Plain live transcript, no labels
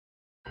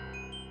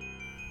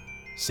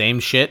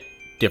Same shit,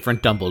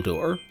 different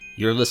Dumbledore.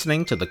 You're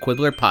listening to the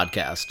Quibbler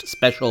Podcast,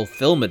 Special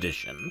Film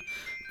Edition,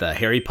 the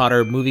Harry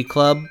Potter movie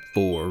club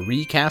for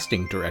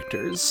recasting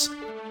directors.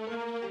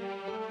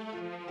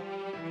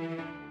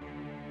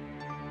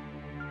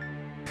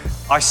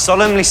 I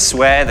solemnly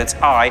swear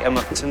that I am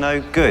up to no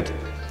good.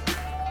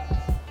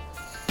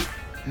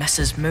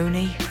 Messrs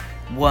Mooney,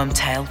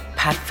 Wormtail,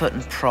 Padfoot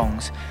and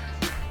Prongs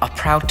are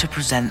proud to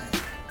present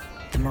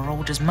the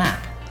Marauder's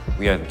map.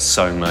 We owe them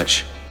so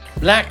much.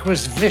 Black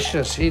was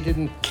vicious. He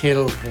didn't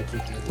kill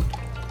Pettigrew.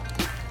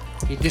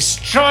 He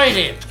destroyed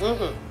it.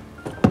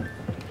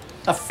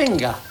 A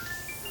finger.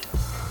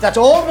 That's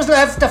all was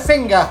left, a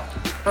finger.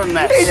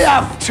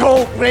 Enough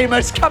talk,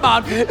 Remus. Come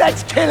on,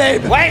 let's kill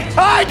him. Wait!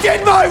 I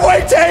did my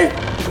waiting!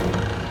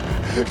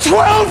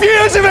 12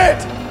 years of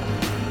it!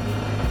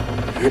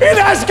 In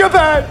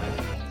Azkaban!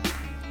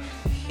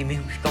 You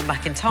mean we've gone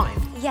back in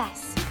time?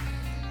 Yes.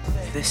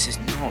 This is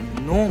not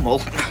normal.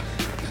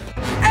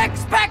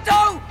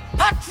 Expecto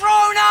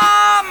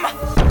Patronum!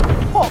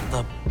 What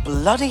the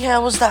bloody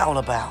hell was that all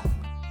about?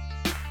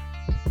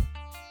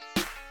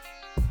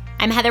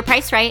 I'm Heather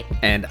Price-Wright.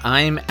 And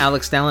I'm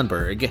Alex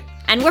Dallenberg.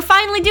 And we're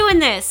finally doing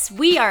this.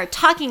 We are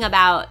talking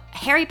about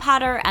Harry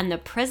Potter and the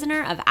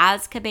Prisoner of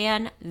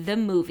Azkaban, the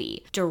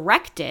movie.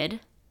 Directed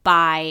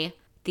by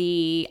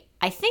the,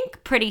 I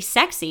think, pretty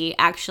sexy,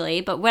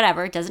 actually, but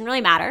whatever, it doesn't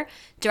really matter.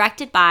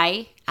 Directed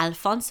by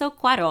Alfonso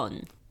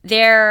Cuarón.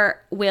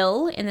 There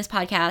will, in this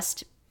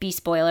podcast, be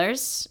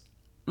spoilers,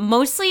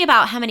 mostly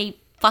about how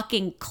many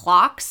fucking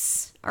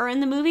clocks are in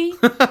the movie.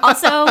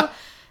 Also,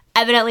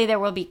 evidently there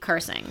will be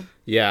cursing.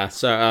 Yeah,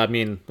 so,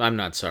 I'm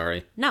not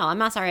sorry. No, I'm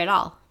not sorry at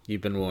all.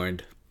 You've been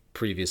warned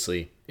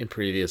previously, in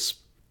previous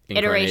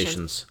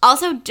incarnations.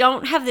 Also,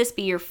 don't have this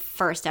be your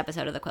first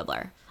episode of The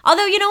Quibbler.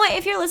 Although, you know what?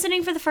 If you're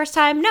listening for the first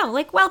time,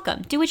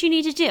 welcome. Do what you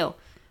need to do.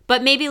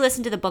 But maybe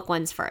listen to the book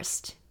ones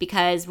first,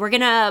 because we're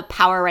going to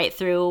power right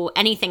through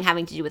anything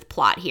having to do with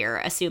plot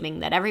here, assuming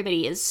that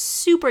everybody is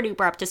super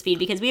duper up to speed,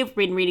 because we have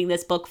been reading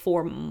this book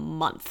for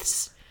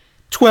months.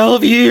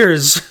 12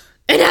 years!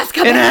 In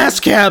Azkaban! In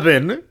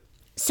Azkaban!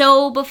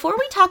 So before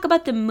we talk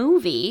about the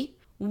movie,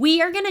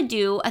 we are going to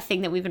do a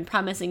thing that we've been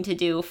promising to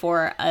do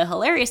for a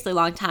hilariously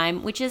long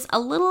time, which is a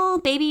little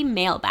baby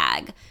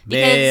mailbag.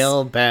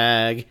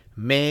 Mailbag.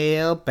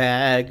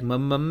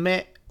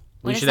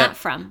 What is that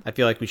from? I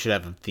feel like we should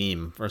have a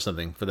theme or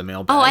something for the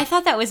mailbag. Oh, I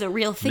thought that was a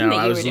real thing that you were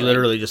doing. No, I was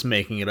literally just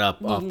making it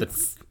up off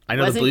the... I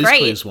know the Wasn't Blue's great.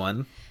 Clues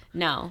one.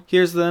 No.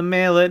 Here's the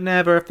mail, it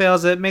never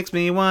fails, it makes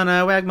me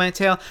wanna wag my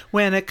tail.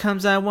 When it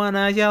comes, I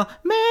wanna yell,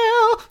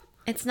 mail!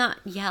 It's not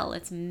yell,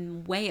 it's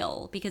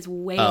whale, because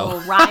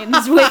whale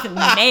rhymes with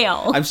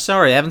mail. I'm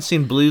sorry, I haven't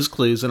seen Blue's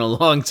Clues in a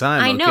long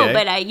time, I know,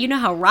 okay? but you know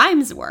how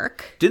rhymes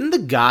work. Didn't the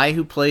guy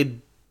who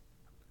played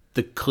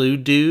the Clue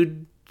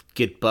dude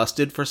get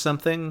busted for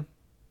something?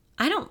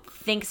 I don't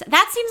think so.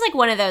 That seems like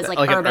one of those, like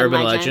an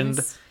urban legends.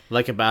 legend?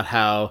 Like about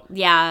how...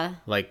 Yeah.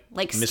 Like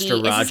Mr.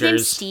 Steve. Rogers... Is his name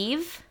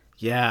Steve?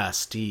 Yeah,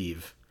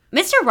 Steve.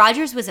 Mr.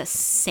 Rogers was a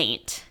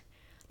saint.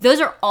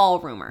 Those are all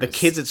rumors. The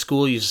kids at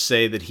school used to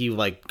say that he,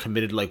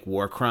 committed,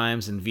 war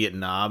crimes in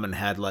Vietnam and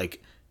had,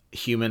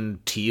 human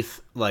teeth,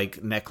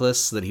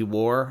 necklace that he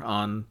wore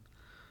on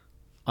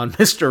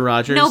Mr.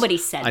 Rogers. Nobody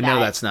said that. I know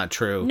that's not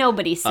true.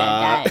 Nobody said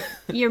that.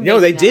 No,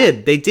 they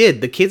did. They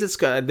did. The kids at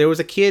school, there was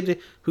a kid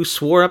who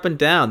swore up and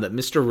down that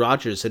Mr.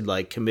 Rogers had,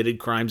 committed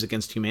crimes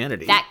against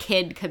humanity. That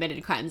kid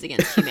committed crimes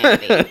against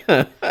humanity.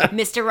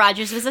 Mr.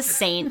 Rogers was a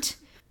saint.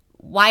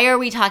 Why are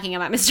we talking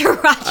about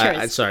Mr. Rogers?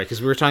 I'm sorry, because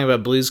we were talking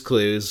about Blue's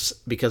Clues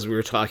because we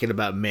were talking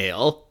about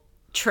mail.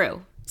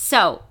 True.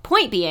 So,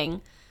 point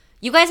being,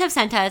 you guys have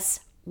sent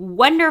us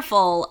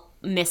wonderful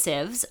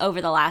missives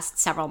over the last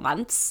several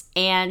months,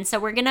 and so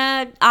we're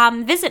gonna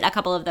visit a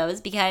couple of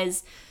those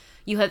because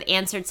you have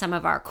answered some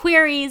of our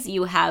queries,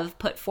 you have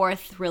put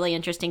forth really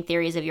interesting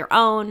theories of your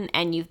own,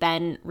 and you've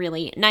been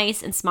really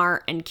nice and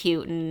smart and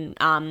cute,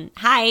 and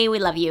hi, we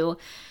love you.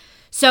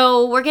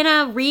 So we're going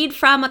to read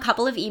from a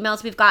couple of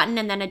emails we've gotten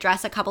and then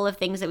address a couple of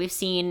things that we've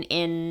seen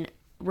in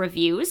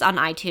reviews on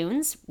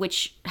iTunes,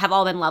 which have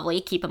all been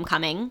lovely. Keep them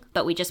coming.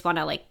 But we just want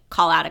to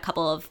call out a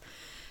couple of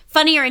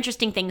funny or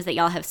interesting things that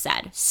y'all have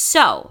said.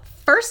 So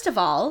first of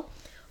all,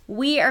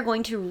 we are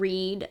going to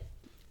read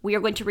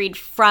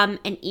from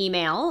an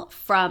email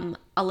from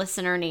a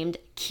listener named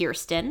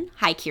Kirsten.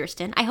 Hi,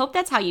 Kirsten. I hope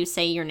that's how you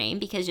say your name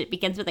because it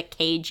begins with a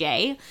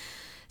KJ.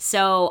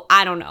 So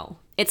I don't know.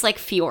 It's like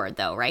Fjord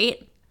though,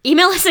 right?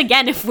 Email us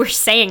again if we're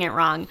saying it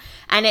wrong.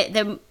 And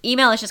the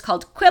email is just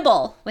called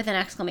Quibble with an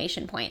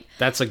exclamation point.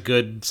 That's a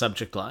good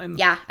subject line.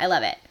 Yeah, I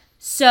love it.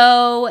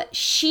 So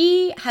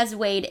she has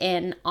weighed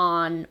in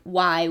on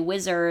why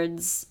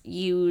wizards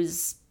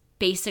use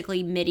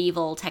basically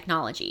medieval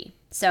technology.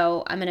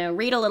 So I'm going to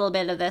read a little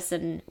bit of this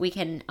and we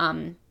can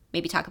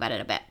maybe talk about it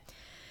a bit.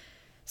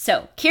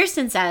 So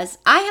Kirsten says,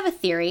 I have a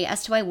theory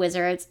as to why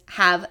wizards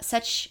have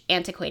such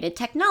antiquated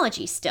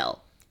technology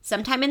still.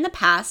 Sometime in the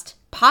past,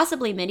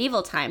 possibly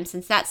medieval times,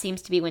 since that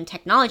seems to be when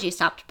technology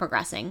stopped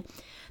progressing,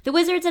 the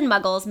wizards and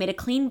muggles made a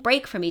clean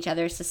break from each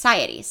other's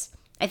societies.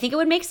 I think it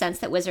would make sense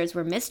that wizards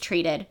were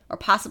mistreated or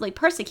possibly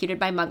persecuted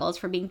by muggles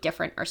for being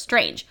different or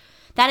strange.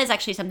 That is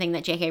actually something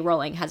that J.K.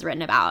 Rowling has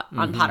written about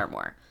on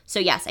Pottermore. So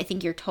yes, I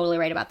think you're totally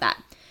right about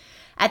that.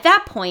 At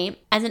that point,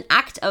 as an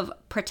act of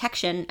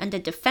protection and a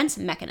defense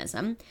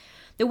mechanism,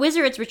 the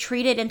wizards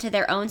retreated into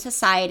their own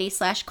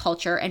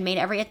society/culture and made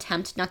every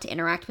attempt not to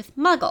interact with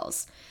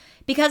muggles.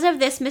 Because of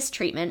this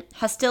mistreatment,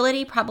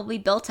 hostility probably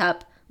built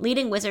up,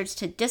 leading wizards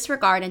to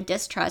disregard and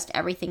distrust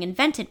everything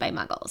invented by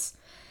muggles.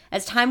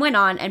 As time went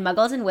on and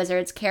muggles and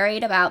wizards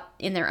carried about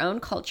in their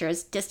own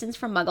cultures, distance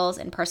from muggles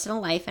in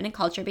personal life and in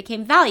culture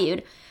became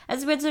valued,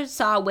 as wizards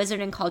saw wizard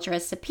and culture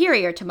as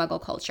superior to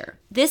muggle culture.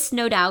 This,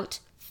 no doubt,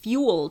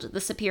 fueled the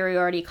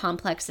superiority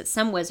complex that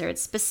some wizards,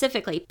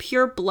 specifically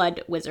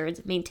pure-blood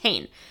wizards,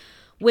 maintain.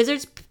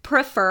 Wizards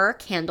prefer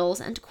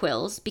candles and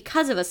quills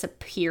because of a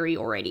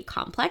superiority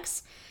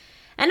complex,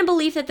 and a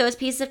belief that those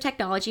pieces of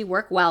technology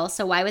work well,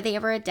 so why would they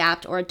ever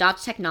adapt or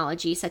adopt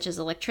technology such as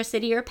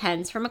electricity or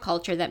pens from a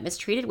culture that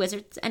mistreated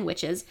wizards and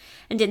witches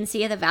and didn't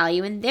see the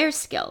value in their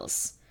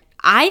skills?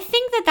 I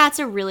think that that's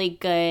a really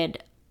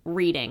good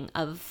reading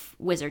of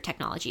wizard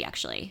technology,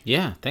 actually.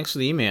 Yeah, thanks for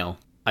the email.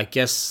 I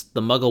guess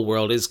the Muggle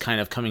world is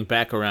kind of coming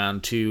back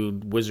around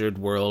to Wizard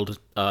world.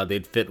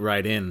 They'd fit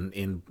right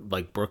in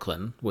like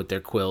Brooklyn with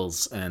their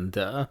quills and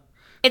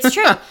It's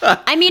true.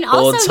 I mean,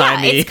 also,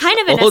 it's kind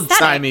of an aesthetic.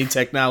 Old-timey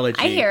technology.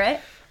 I hear it.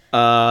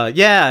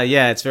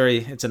 Yeah,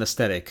 it's an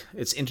aesthetic.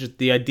 It's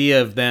the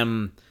idea of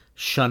them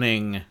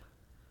shunning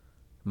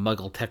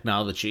Muggle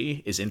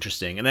technology is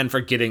interesting, and then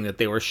forgetting that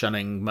they were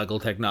shunning Muggle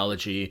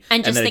technology,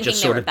 and then it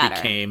just sort of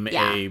became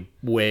a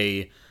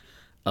way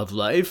of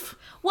life.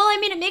 Well, I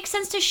mean, it makes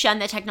sense to shun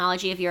the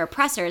technology of your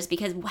oppressors,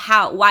 because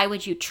why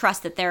would you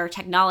trust that their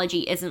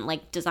technology isn't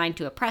like designed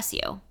to oppress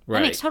you? Right.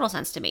 That makes total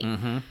sense to me.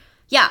 Mm-hmm.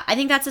 Yeah, I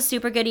think that's a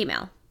super good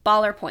email.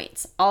 Baller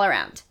points all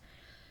around.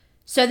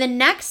 So the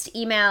next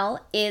email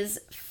is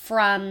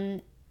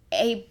from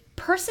a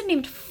person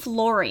named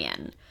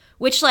Florian,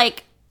 which,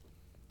 like,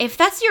 if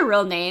that's your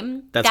real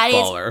name, that's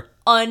baller. Is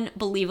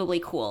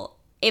unbelievably cool.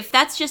 If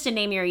that's just a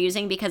name you're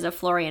using because of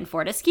Florian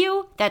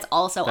Fortescue, that's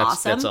awesome.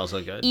 That's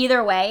also good.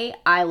 Either way,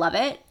 I love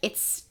it.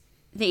 It's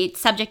the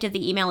subject of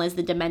the email is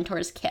the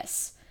Dementor's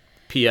Kiss.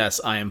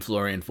 P.S. I am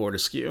Florian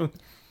Fortescue.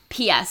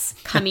 P.S.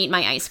 Come eat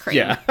my ice cream.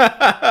 Yeah.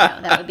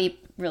 That would be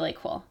really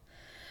cool.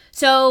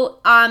 So,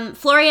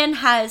 Florian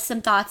has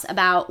some thoughts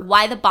about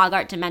why the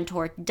Boggart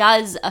Dementor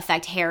does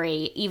affect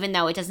Harry, even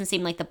though it doesn't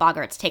seem like the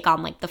Boggarts take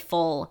on like the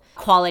full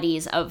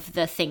qualities of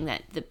the thing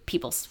that the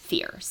people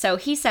fear. So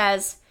he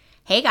says,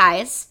 "Hey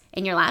guys,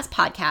 in your last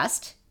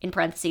podcast, in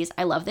parentheses,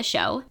 I love the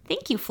show.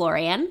 Thank you,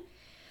 Florian.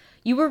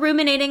 You were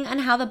ruminating on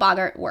how the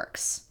Boggart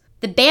works.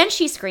 The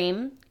Banshee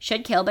Scream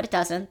should kill, but it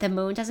doesn't. The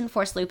moon doesn't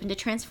force Lupin to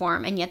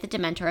transform, and yet the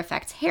Dementor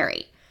affects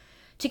Harry.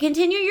 To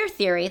continue your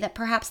theory that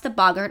perhaps the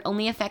Boggart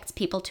only affects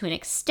people to an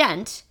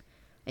extent,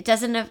 it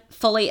doesn't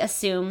fully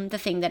assume the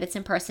thing that it's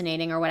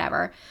impersonating or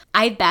whatever,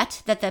 I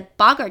bet that the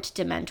Boggart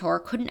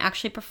Dementor couldn't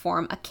actually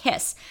perform a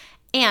kiss.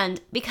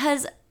 And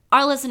because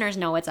our listeners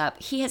know what's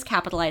up, he has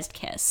capitalized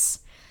kiss.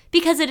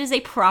 Because it is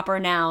a proper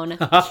noun,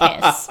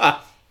 kiss.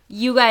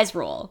 You guys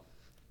rule.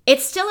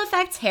 It still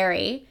affects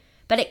Harry,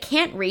 but it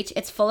can't reach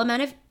its full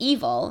amount of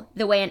evil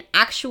the way an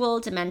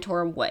actual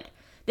Dementor would.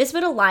 This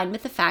would align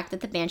with the fact that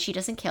the Banshee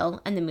doesn't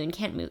kill and the moon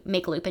can't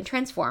make Lupin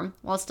transform,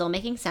 while still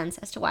making sense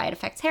as to why it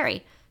affects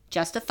Harry.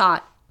 Just a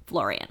thought,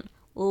 Florian.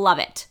 Love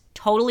it.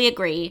 Totally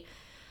agree.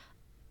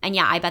 And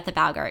yeah, I bet the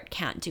Boggart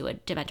can't do a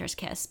Dementor's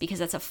Kiss, because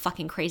that's a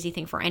fucking crazy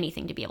thing for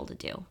anything to be able to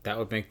do. That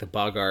would make the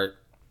Boggart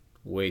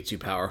way too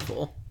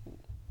powerful.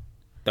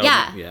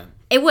 Yeah,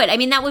 it would. I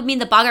mean, that would mean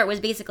the Boggart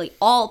was basically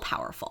all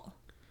powerful.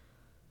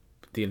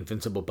 The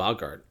invincible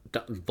Boggart.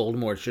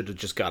 Voldemort should have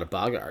just got a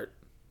Boggart.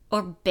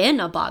 Or been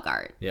a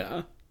Boggart.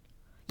 Yeah.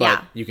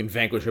 But you can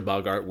vanquish a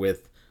Boggart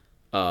with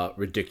a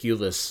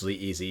ridiculously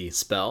easy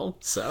spell,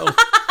 so...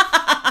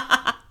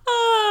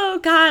 Oh,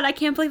 God, I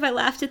can't believe I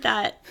laughed at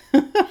that.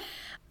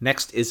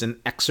 Next is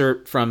an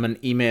excerpt from an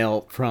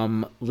email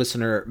from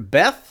listener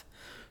Beth,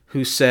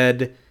 who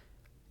said,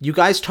 "You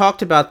guys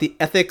talked about the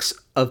ethics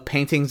of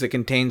paintings that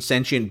contain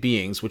sentient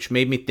beings, which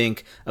made me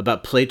think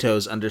about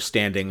Plato's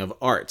understanding of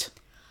art."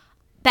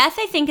 Beth,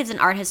 I think, is an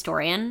art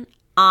historian.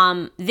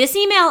 This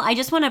email, I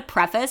just want to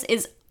preface,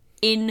 is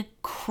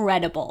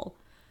incredible.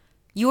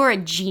 You're a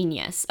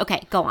genius.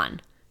 Okay, go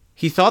on.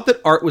 He thought that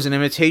art was an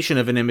imitation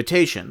of an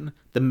imitation.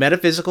 The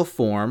metaphysical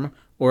form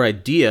or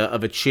idea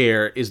of a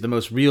chair is the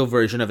most real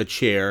version of a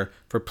chair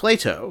for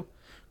Plato.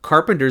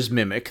 Carpenters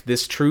mimic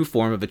this true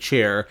form of a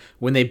chair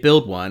when they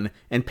build one,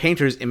 and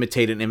painters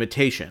imitate an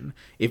imitation.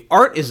 If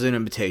art is an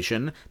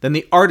imitation, then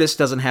the artist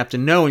doesn't have to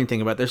know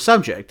anything about their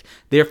subject.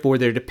 Therefore,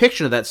 their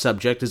depiction of that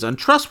subject is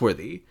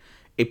untrustworthy.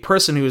 A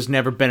person who has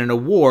never been in a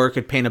war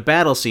could paint a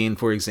battle scene,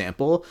 for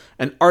example.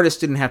 An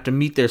artist didn't have to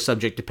meet their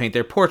subject to paint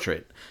their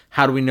portrait.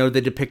 How do we know they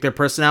depict their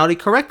personality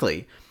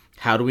correctly?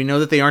 How do we know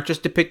that they aren't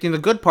just depicting the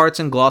good parts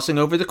and glossing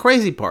over the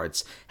crazy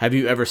parts? Have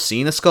you ever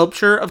seen a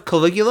sculpture of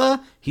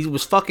Caligula? He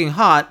was fucking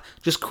hot,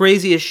 just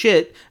crazy as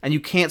shit, and you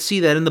can't see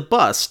that in the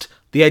bust.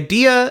 The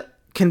idea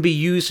can be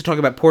used to talk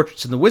about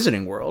portraits in the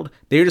wizarding world.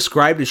 They are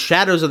described as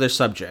shadows of their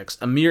subjects,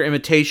 a mere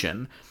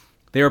imitation.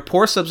 They are a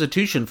poor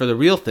substitution for the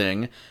real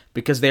thing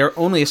because they are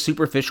only a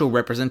superficial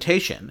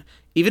representation.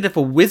 Even if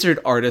a wizard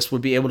artist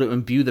would be able to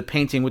imbue the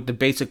painting with the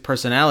basic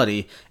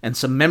personality and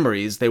some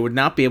memories, they would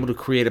not be able to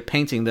create a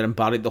painting that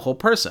embodied the whole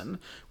person.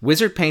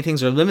 Wizard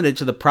paintings are limited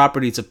to the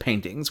properties of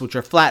paintings, which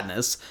are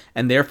flatness,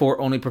 and therefore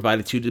only provide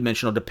a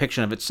two-dimensional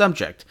depiction of its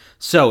subject.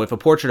 So, if a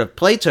portrait of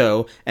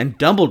Plato and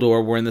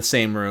Dumbledore were in the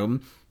same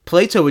room,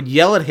 Plato would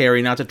yell at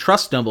Harry not to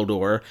trust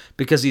Dumbledore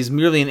because he's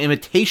merely an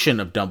imitation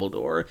of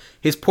Dumbledore.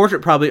 His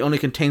portrait probably only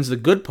contains the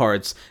good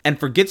parts and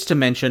forgets to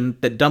mention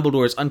that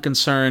Dumbledore is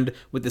unconcerned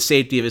with the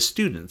safety of his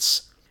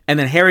students. And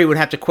then Harry would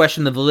have to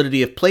question the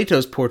validity of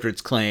Plato's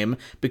portrait's claim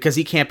because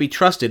he can't be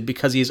trusted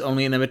because he is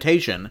only an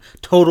imitation.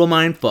 Total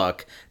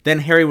mindfuck. Then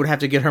Harry would have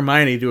to get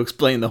Hermione to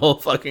explain the whole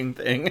fucking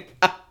thing.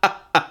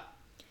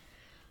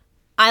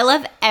 I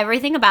love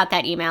everything about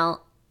that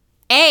email.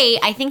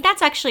 I think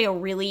that's actually a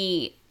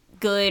really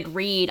good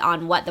read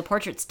on what the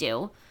portraits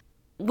do,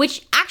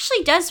 which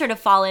actually does sort of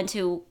fall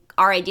into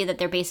our idea that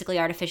they're basically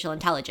artificial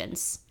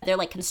intelligence. They're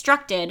like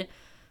constructed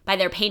by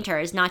their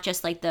painters, not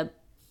just like the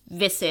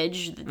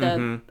visage,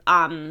 the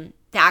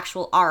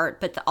actual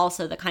art, but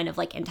also the kind of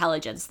like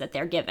intelligence that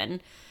they're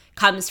given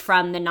comes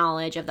from the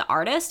knowledge of the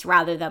artist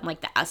rather than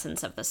like the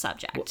essence of the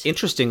subject. Well,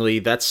 interestingly,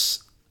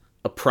 that's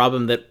a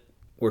problem that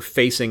we're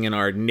facing in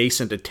our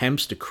nascent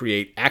attempts to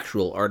create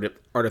actual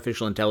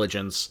artificial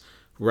intelligence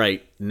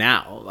right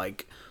now.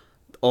 Like,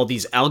 all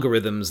these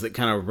algorithms that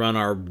kind of run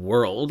our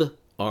world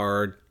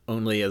are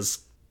only as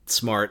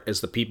smart as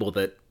the people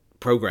that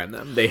program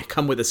them. They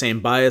come with the same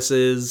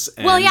biases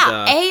and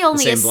A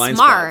only the is same blind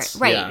smart,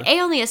 spots. right? Yeah. A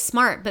only is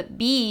smart, but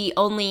B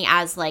only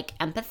as like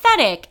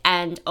empathetic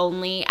and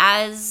only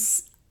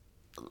as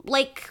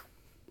like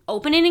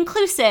open and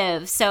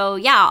inclusive. So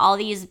yeah, all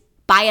these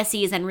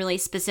biases and really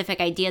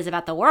specific ideas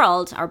about the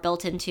world are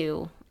built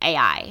into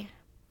AI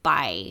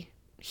by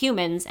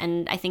humans.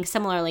 And I think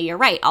similarly, you're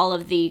right, all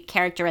of the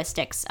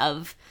characteristics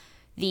of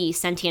the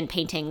sentient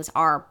paintings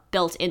are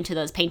built into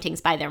those paintings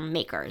by their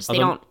makers. They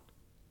don't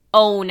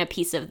own a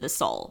piece of the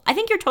soul. I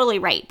think you're totally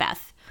right,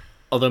 Beth.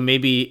 Although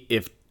maybe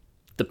if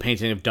the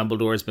painting of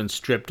Dumbledore has been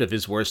stripped of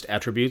his worst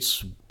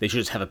attributes, they should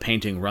just have a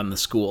painting run the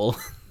school.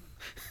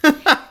 Yeah,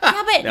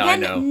 but No, I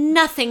know. then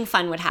nothing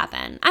fun would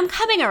happen. I'm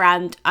coming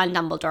around on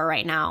Dumbledore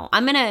right now.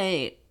 I'm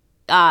going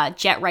to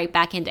jet right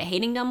back into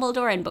hating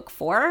Dumbledore in book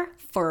 4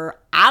 for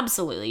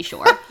absolutely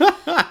sure.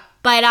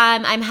 But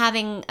I'm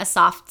having a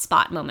soft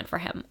spot moment for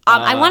him.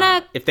 I want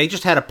to... If they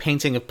just had a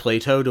painting of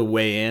Plato to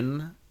weigh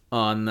in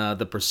on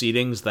the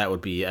proceedings, that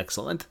would be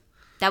excellent.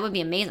 That would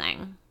be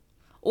amazing.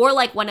 Or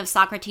like one of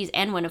Socrates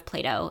and one of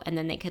Plato, and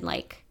then they could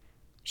like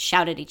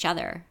shout at each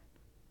other.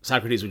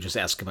 Socrates would just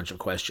ask a bunch of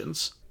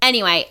questions.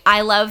 Anyway,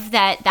 I love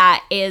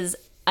that is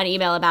an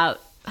email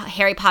about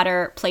Harry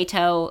Potter,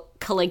 Plato,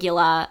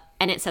 Caligula,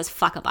 and it says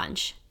fuck a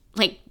bunch.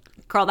 Like,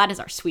 girl, that is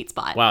our sweet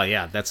spot. Wow,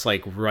 yeah, that's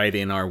like right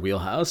in our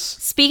wheelhouse.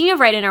 Speaking of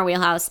right in our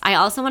wheelhouse, I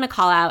also want to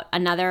call out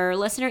another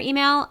listener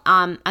email.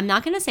 I'm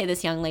not going to say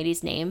this young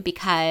lady's name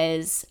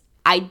because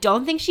I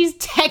don't think she's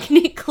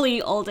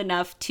technically old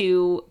enough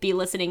to be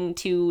listening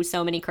to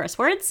so many curse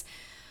words,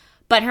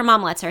 but her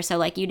mom lets her, so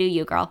like, you do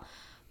you, girl.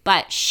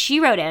 But she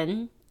wrote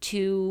in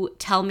to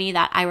tell me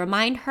that I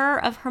remind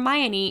her of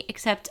Hermione,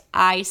 except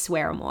I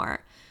swear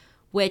more,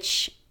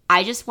 which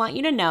I just want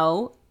you to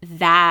know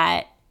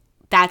that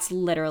that's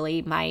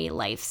literally my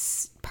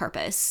life's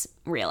purpose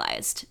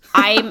realized.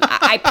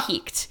 I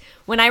peaked.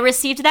 When I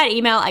received that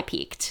email, I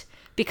peaked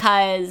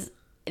because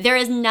there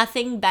is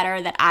nothing better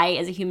that I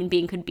as a human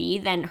being could be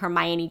than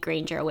Hermione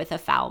Granger with a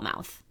foul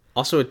mouth.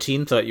 Also, a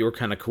teen thought you were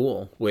kind of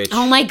cool, which...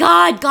 Oh my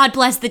God, God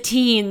bless the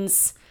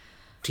teens.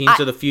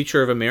 Teens are the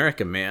future of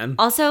America, man.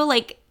 Also,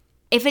 like,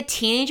 if a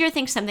teenager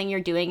thinks something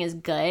you're doing is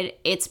good,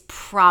 it's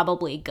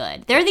probably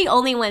good. They're the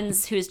only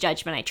ones whose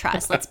judgment I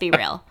trust, let's be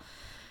real.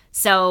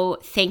 So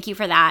thank you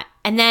for that.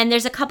 And then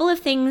there's a couple of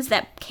things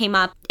that came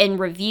up in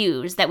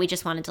reviews that we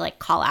just wanted to like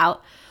call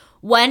out.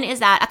 One is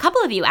that a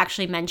couple of you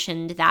actually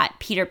mentioned that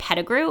Peter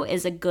Pettigrew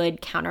is a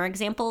good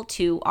counterexample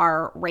to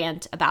our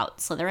rant about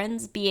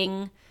Slytherins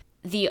being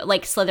the,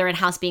 like, Slytherin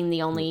house being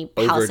the only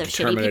house of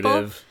shitty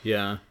people.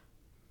 Yeah.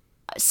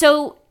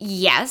 So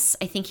yes,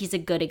 I think he's a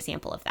good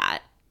example of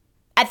that.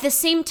 At the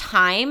same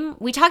time,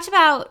 we talked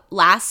about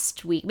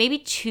last week, maybe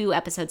 2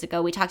 episodes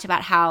ago, we talked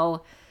about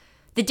how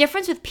the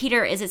difference with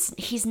Peter is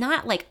he's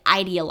not like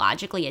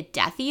ideologically a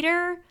Death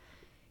Eater.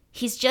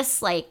 He's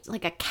just like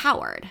a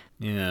coward.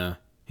 Yeah.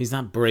 He's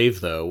not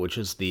brave, though, which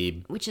is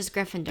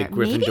Gryffindor. The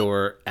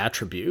Gryffindor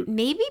attribute.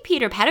 Maybe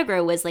Peter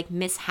Pettigrew was like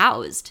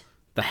mishoused.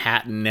 The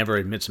hat never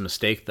admits a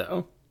mistake,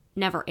 though.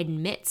 Never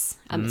admits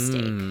a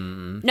mistake.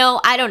 No,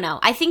 I don't know.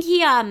 I think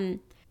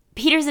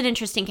Peter's an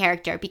interesting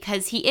character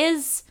because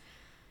he's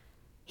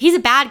a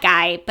bad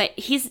guy, but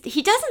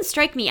he doesn't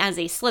strike me as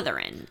a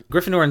Slytherin.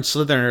 Gryffindor and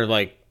Slytherin are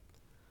like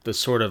the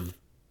sort of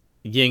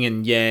yin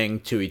and yang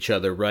to each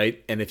other,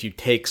 right? And if you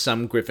take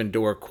some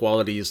Gryffindor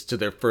qualities to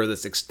their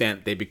furthest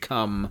extent, they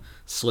become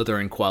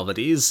Slytherin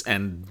qualities,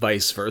 and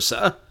vice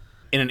versa.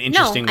 In an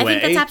interesting way. I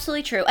think that's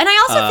absolutely true. And I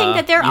also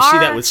think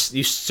that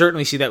you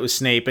certainly see that with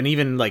Snape, and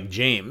even like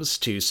James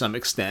to some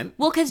extent.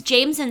 Well, because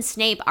James and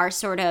Snape are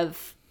sort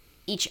of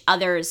each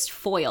other's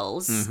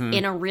foils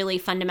in a really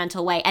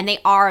fundamental way. And they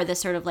are the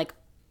sort of like,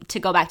 to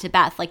go back to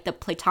Beth, like the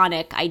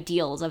platonic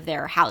ideals of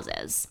their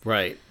houses.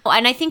 Right.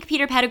 And I think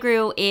Peter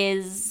Pettigrew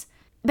is...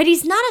 But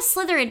he's not a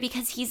Slytherin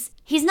because he's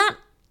not,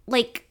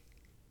 like,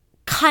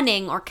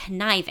 cunning or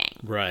conniving.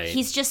 Right.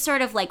 He's just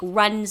sort of, like,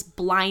 runs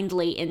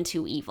blindly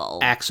into evil.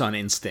 Acts on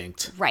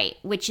instinct. Right,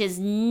 which is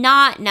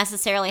not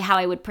necessarily how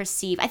I would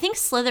perceive. I think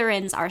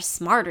Slytherins are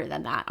smarter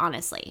than that,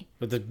 honestly.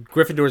 But the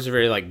Gryffindors are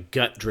very, like,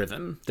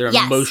 gut-driven. They're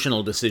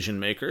emotional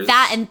decision-makers.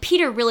 And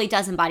Peter really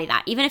does embody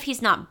that. Even if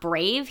he's not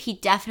brave, he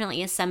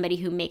definitely is somebody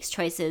who makes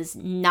choices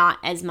not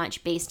as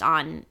much based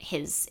on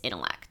his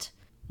intellect.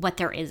 What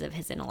there is of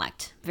his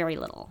intellect, very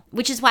little.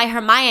 Which is why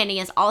Hermione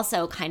is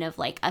also kind of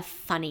like a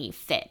funny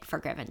fit for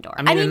Gryffindor.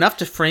 I mean, enough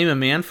to frame a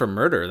man for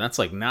murder. That's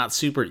like not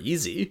super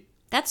easy.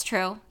 That's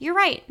true. You're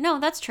right. No,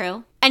 that's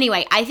true.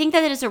 Anyway, I think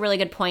that is a really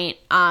good point.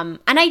 And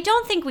I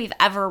don't think we've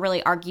ever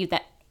really argued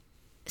that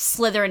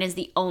Slytherin is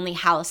the only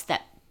house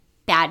that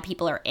bad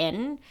people are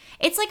in.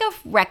 It's like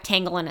a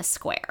rectangle and a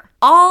square.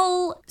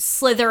 All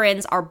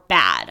Slytherins are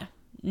bad.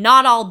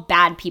 Not all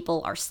bad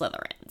people are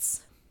Slytherins.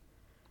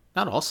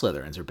 Not all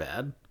Slytherins are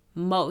bad.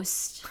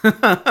 Most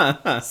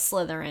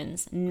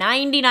Slytherins.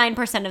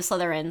 99% of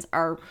Slytherins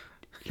are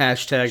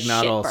Hashtag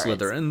not all shitbirds.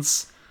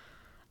 Slytherins.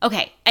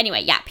 Okay,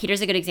 anyway, yeah,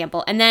 Peter's a good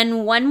example. And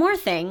then one more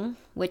thing,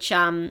 which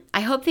I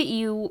hope that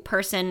you,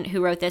 person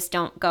who wrote this,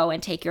 don't go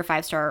and take your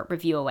 5-star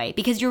review away,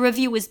 because your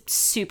review was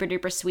super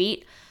duper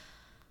sweet.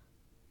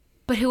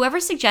 But whoever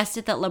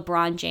suggested that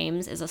LeBron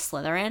James is a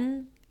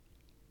Slytherin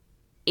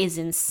is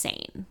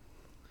insane.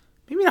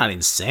 Maybe not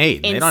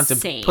insane. They don't have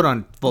to put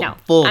on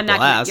full I'm not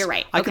blast. You're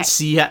right. I could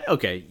see how,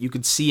 you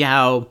could see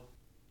how.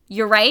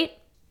 You're right.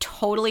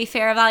 Totally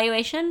fair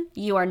evaluation.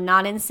 You are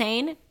not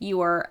insane.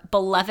 You are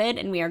beloved,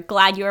 and we are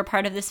glad you are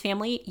part of this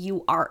family.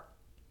 You are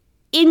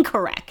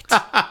incorrect.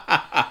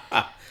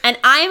 And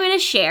I'm going to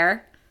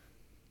share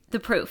the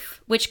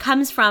proof, which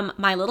comes from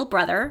my little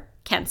brother,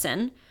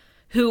 Kenson,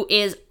 who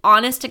is,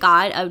 honest to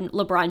God, a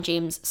LeBron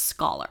James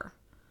scholar.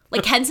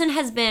 Like, Kenson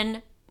has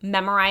been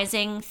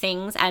memorizing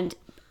things and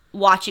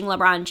watching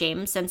LeBron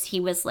James since he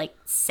was like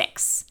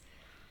 6.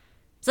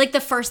 It's like the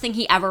first thing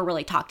he ever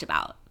really talked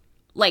about,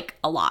 like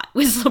a lot,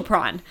 was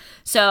LeBron.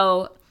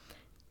 So,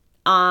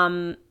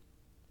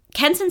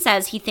 Kenson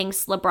says he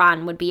thinks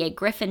LeBron would be a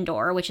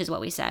Gryffindor, which is what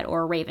we said,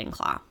 or a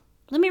Ravenclaw.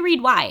 Let me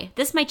read why.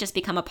 This might just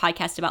become a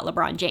podcast about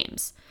LeBron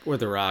James. Or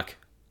The Rock.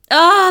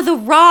 The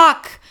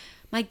Rock!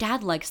 My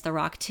dad likes The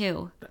Rock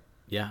too.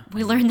 Yeah.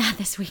 We learned that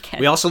this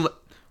weekend. We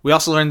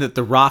also learned that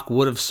The Rock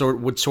would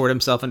sort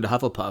himself into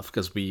Hufflepuff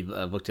because we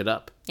looked it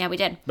up. Yeah, we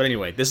did. But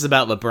anyway, this is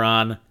about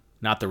LeBron,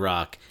 not The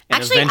Rock.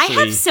 And actually, I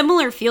have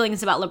similar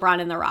feelings about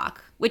LeBron and The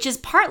Rock, which is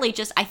partly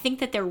just I think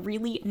that they're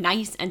really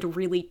nice and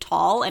really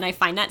tall, and I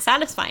find that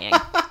satisfying.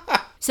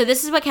 So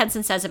this is what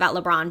Kenson says about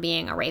LeBron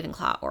being a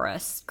Ravenclaw or a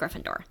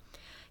Gryffindor.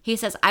 He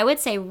says, I would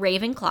say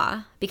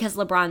Ravenclaw because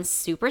LeBron's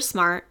super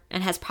smart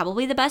and has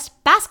probably the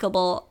best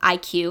basketball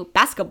IQ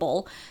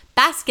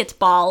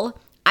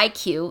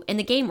in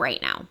the game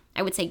right now.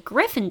 I would say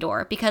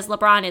Gryffindor because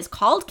LeBron is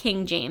called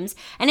King James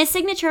and his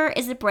signature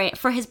is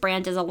for his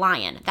brand is a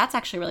lion. That's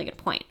actually a really good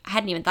point. I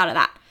hadn't even thought of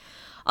that.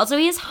 Also,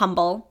 he is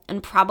humble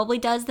and probably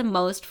does the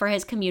most for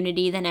his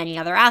community than any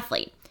other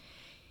athlete.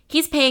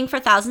 He's paying for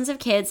thousands of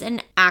kids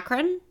in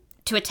Akron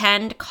to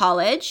attend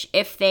college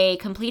if they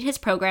complete his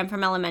program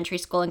from elementary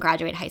school and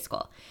graduate high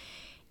school.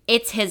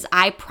 It's his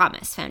I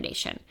Promise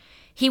Foundation.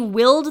 He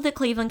willed the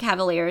Cleveland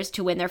Cavaliers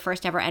to win their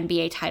first ever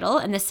NBA title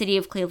and the city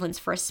of Cleveland's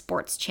first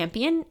sports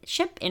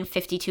championship in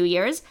 52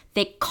 years.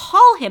 They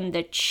call him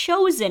the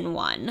Chosen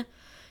One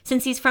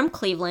since he's from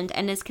Cleveland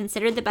and is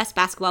considered the best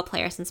basketball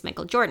player since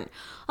Michael Jordan.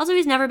 Also,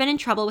 he's never been in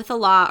trouble with the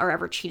law or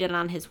ever cheated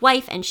on his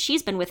wife, and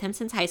she's been with him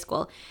since high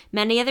school.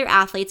 Many other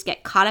athletes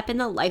get caught up in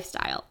the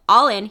lifestyle.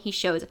 All in, he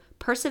shows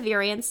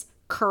perseverance,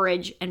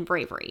 courage, and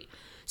bravery.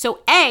 So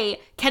A,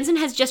 Kenson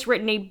has just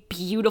written a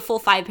beautiful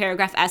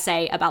 5-paragraph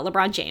essay about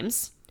LeBron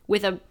James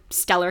with a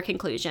stellar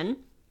conclusion.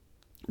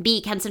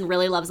 B, Kenson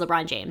really loves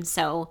LeBron James,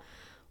 so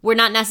we're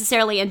not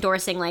necessarily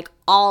endorsing like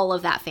all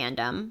of that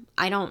fandom.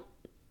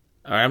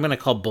 All right, I'm going to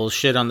call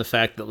bullshit on the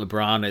fact that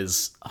LeBron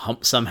is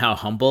somehow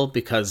humble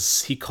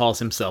because he calls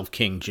himself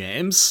King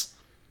James.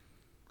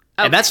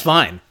 Okay. And that's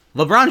fine.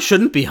 LeBron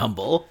shouldn't be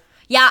humble.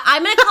 Yeah,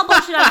 I'm going to call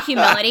bullshit on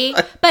humility,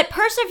 but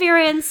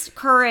perseverance,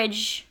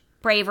 courage,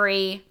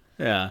 bravery.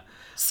 Yeah.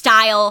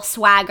 Style,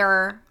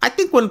 swagger. I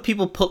think when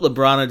people put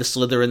LeBron into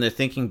Slytherin, they're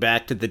thinking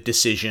back to the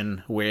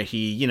decision where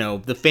he,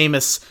 the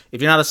famous,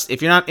 if you're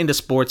not into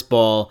sports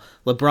ball,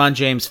 LeBron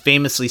James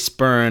famously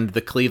spurned the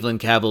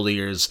Cleveland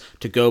Cavaliers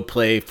to go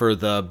play for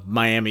the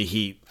Miami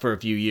Heat for a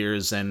few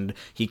years, and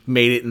he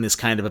made it in this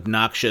kind of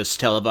obnoxious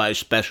televised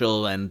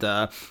special, and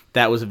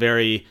that was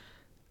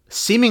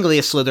seemingly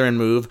a Slytherin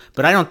move,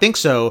 but I don't think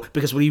so,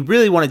 because what he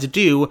really wanted to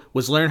do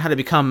was learn how to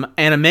become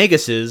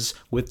animaguses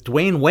with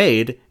Dwayne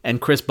Wade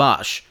and Chris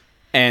Bosh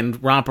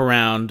and romp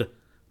around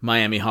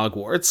Miami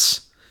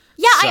Hogwarts.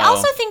 Yeah, I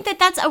also think that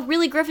that's a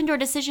really Gryffindor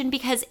decision,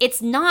 because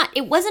it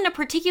wasn't a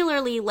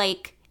particularly,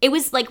 it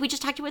was like we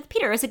just talked about with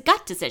Peter, it was a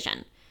gut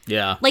decision.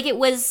 Yeah. It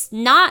was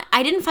not,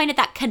 I didn't find it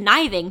that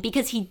conniving,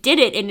 because he did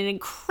it in an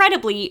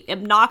incredibly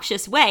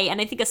obnoxious way, and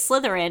I think a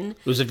Slytherin...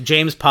 It was a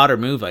James Potter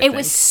move, I think. It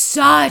was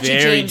such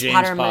Very a James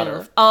Potter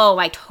move. Oh,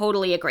 I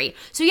totally agree.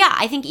 So yeah,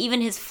 I think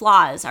even his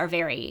flaws are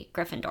very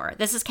Gryffindor.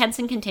 This is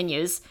Kenson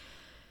continues.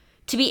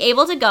 To be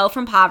able to go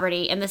from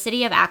poverty in the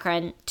city of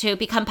Akron to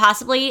become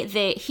possibly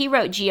he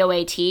wrote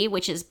GOAT,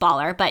 which is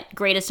baller, but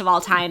greatest of all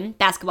time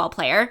basketball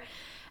player,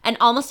 and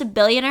almost a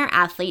billionaire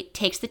athlete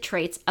takes the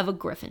traits of a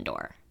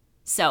Gryffindor.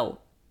 So,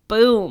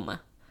 boom.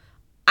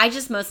 I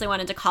just mostly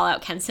wanted to call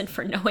out Kenson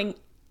for knowing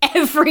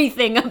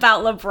everything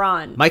about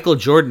LeBron. Michael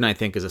Jordan, I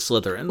think, is a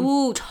Slytherin.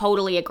 Ooh,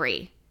 totally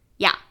agree.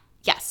 Yeah,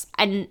 yes.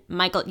 And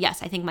I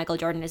think Michael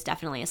Jordan is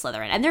definitely a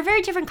Slytherin. And they're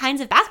very different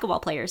kinds of basketball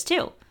players,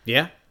 too.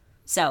 Yeah.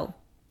 So,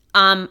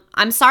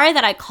 I'm sorry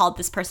that I called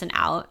this person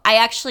out. I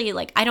actually,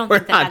 I don't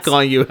think We're not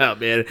calling you out,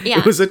 man. Yeah.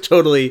 It was a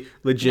totally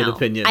legit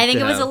opinion. I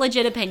think it was a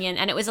legit opinion,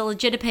 and it was a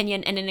legit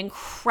opinion and an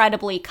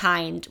incredibly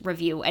kind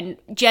review, and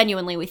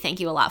genuinely, we thank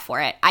you a lot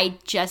for it. I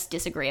just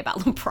disagree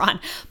about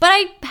LeBron, but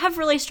I have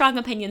really strong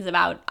opinions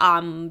about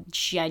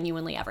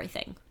genuinely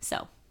everything.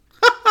 So,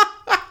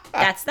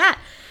 that's that.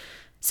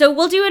 So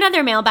we'll do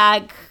another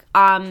mailbag.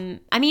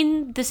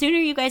 The sooner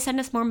you guys send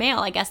us more mail,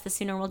 I guess the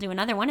sooner we'll do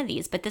another one of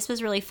these. But this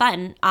was really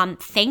fun.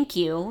 Thank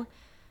you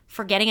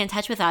for getting in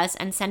touch with us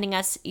and sending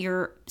us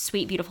your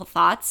sweet, beautiful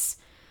thoughts.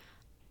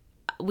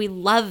 We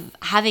love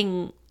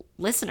having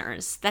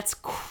listeners. That's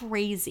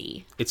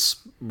crazy. It's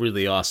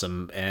really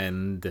awesome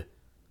and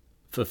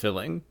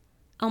fulfilling.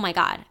 Oh my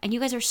God. And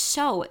you guys are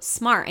so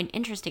smart and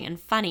interesting and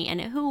funny.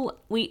 And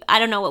I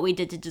don't know what we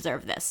did to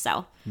deserve this.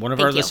 So one of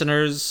our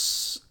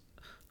listeners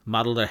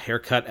modeled a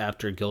haircut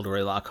after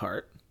Gilderoy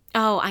Lockhart.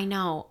 Oh, I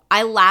know.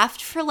 I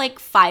laughed for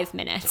 5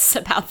 minutes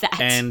about that.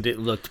 And it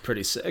looked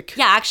pretty sick.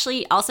 Yeah,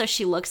 actually, also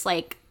she looks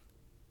like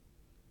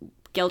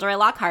Gilderoy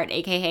Lockhart,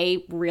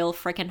 aka real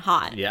freaking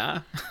hot.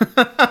 Yeah.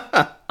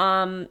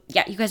 Yeah,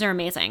 you guys are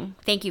amazing.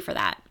 Thank you for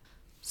that.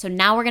 So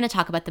now we're going to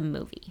talk about the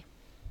movie.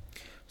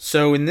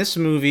 So in this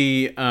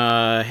movie,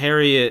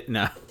 Harriet...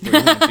 No, we're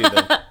not going to do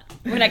that.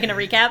 We're not going to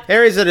recap?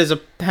 Harry's at his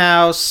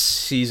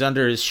house. He's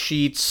under his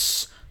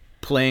sheets,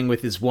 playing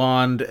with his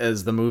wand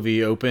as the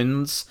movie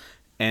opens,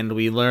 and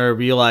we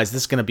realize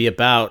this is going to be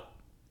about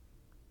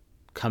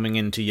coming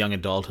into young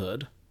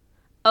adulthood.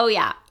 Oh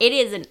yeah, it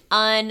is an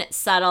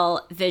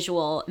unsubtle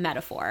visual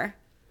metaphor,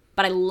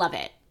 but I love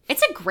it.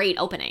 It's a great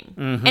opening,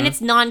 and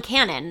it's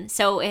non-canon,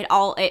 so it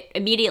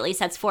immediately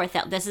sets forth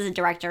that this is a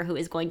director who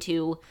is going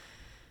to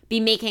be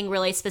making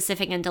really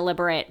specific and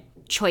deliberate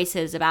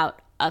choices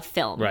about a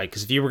film. Right,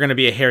 because if you were going to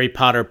be a Harry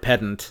Potter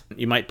pedant,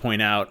 you might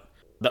point out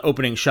the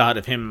opening shot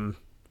of him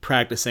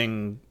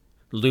practicing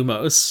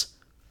Lumos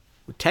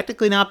would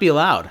technically not be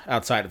allowed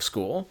outside of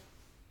school.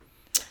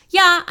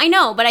 Yeah, I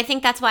know, but I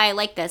think that's why I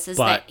like this,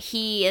 that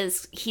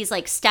he's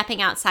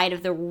stepping outside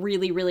of the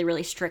really, really,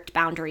 really strict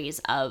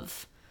boundaries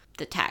of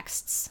the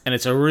texts. And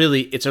it's a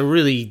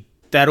really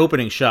that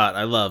opening shot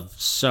I love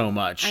so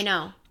much. I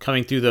know.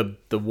 Coming through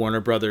the Warner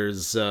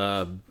Brothers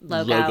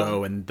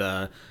logo and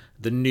the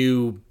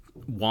new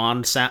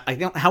wand sound.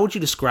 How would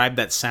you describe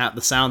that sound?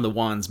 The sound the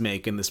wands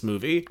make in this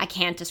movie? I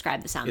can't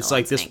describe the sound. It's the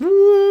like wands this. make.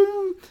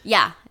 Whoom,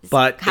 yeah,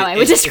 but how I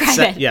would describe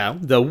it. Yeah,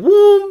 the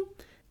whoom.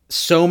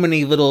 So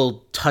many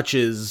little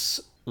touches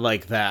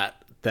like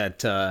that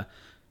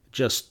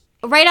just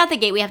right out the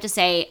gate. We have to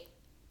say,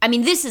 I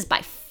mean, this is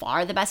by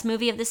far the best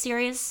movie of the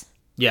series.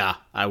 Yeah,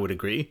 I would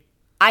agree.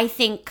 I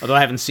think, although I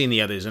haven't seen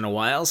the others in a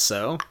while,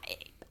 so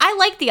I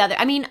like the other.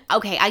 I mean,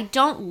 okay, I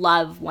don't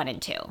love 1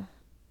 and 2.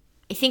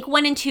 I think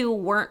 1 and 2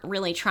 weren't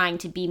really trying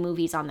to be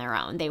movies on their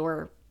own. They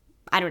were,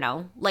 I don't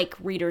know, like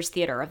reader's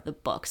theater of the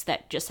books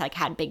that just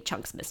had big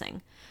chunks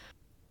missing.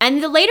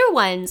 And the later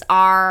ones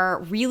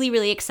are really,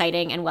 really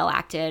exciting and well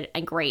acted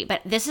and great.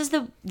 But this is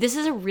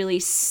a really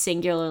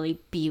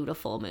singularly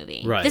beautiful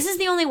movie. Right. This is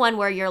the only one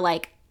where you're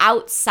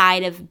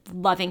outside of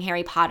loving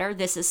Harry Potter,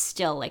 this is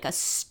still a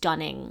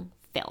stunning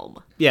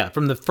film. Yeah,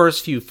 from the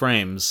first few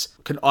frames,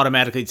 can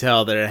automatically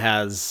tell that it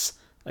has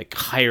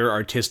higher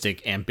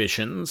artistic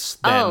ambitions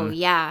than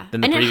the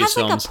and previous it has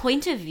films. A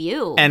point of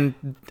view.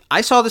 And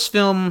I saw this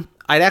film.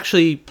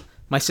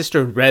 My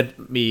sister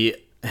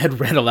had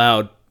read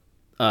aloud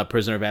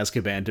Prisoner of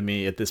Azkaban to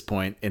me at this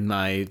point in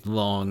my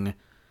long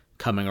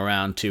coming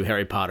around to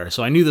Harry Potter.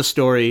 So I knew the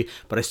story,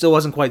 but I still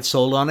wasn't quite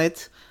sold on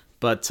it.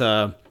 But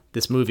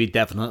this movie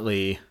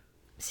definitely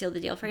Sealed the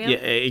deal for you? yeah,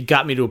 it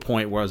got me to a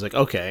point where I was like,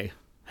 okay,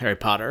 Harry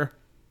Potter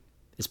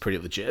is pretty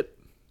legit.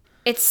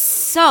 It's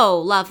so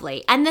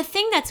lovely. And the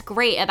thing that's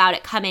great about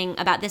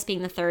this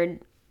being the third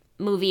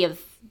movie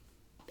of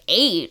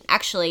 8,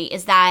 actually,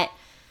 is that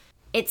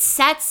it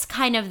sets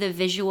kind of the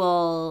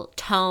visual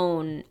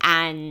tone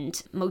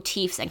and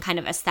motifs and kind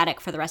of aesthetic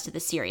for the rest of the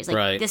series. Like,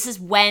 Right. This is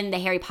when the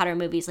Harry Potter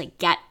movies, like,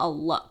 get a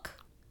look.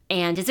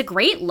 And it's a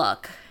great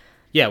look.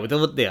 Yeah, with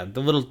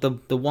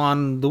the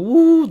wand, the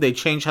woo, they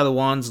change how the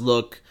wands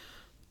look.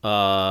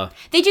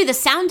 They do the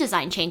sound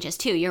design changes,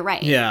 too. You're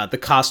right. Yeah, the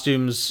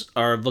costumes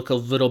look a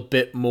little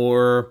bit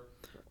more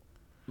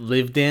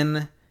lived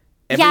in.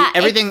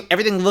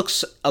 Everything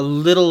looks a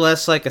little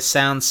less like a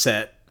sound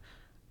set.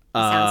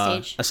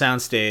 Soundstage. A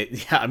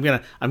soundstage. Yeah,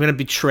 I'm gonna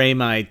betray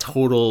my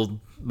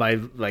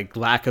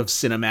lack of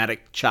cinematic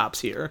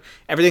chops here.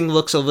 Everything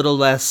looks a little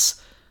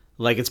less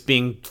like it's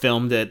being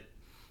filmed at.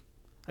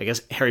 I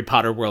guess Harry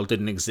Potter World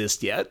didn't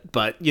exist yet,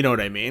 but you know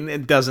what I mean.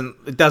 It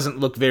doesn't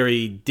look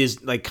very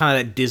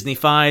kind of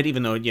Disney-fied,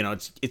 even though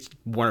it's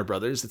Warner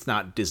Brothers. It's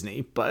not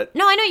Disney, but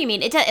No, I know what you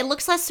mean. It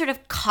looks less sort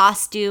of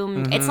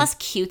costumed. Mm-hmm. It's less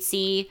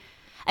cutesy.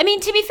 I mean,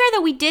 to be fair,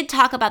 though, we did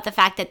talk about the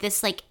fact that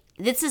this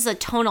is a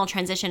tonal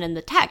transition in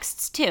the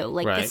texts too.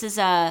 Like Right. this is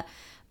a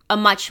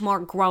much more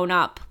grown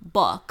up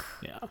book.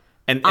 yeah,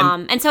 and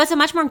And so it's a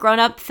much more grown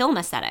up film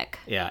aesthetic.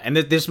 yeah, and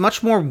there's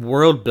much more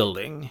world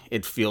building.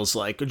 It feels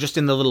like just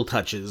in the little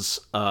touches.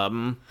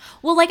 Well,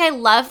 like I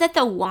love that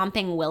the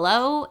Whomping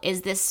Willow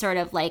is this sort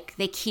of like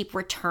they keep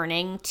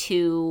returning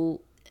to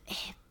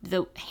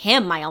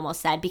him. I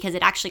almost said because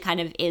it actually kind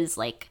of is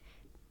like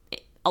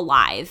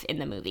alive in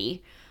the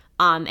movie,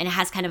 and it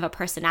has kind of a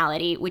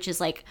personality, which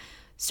is like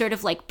sort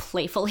of like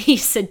playfully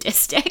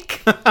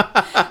sadistic.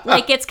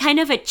 Like it's kind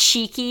of a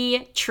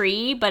cheeky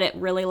tree, but it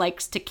really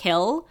likes to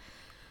kill.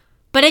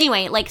 But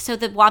anyway, like, so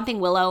the Whomping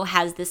Willow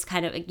has this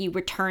kind of, you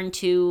return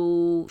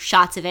to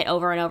shots of it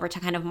over and over to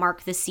kind of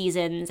mark the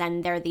seasons,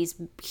 and there are these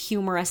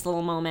humorous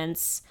little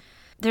moments.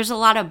 There's a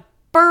lot of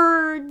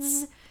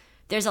birds.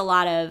 There's a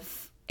lot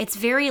of, it's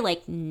very,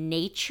 like,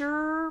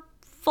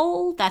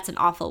 natureful. That's an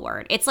awful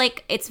word. It's,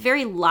 like, it's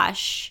very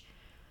lush.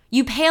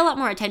 You pay a lot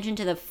more attention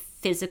to the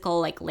physical,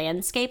 like,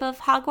 landscape of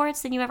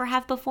Hogwarts than you ever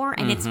have before,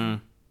 and it's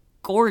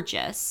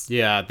gorgeous.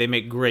 Yeah, they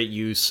make great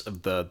use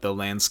of the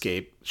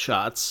landscape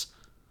shots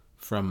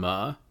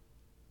from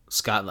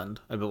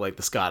Scotland. I believe, like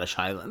the Scottish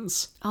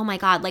Highlands. Oh my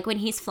god, like when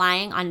he's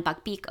flying on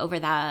Buckbeak over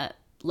the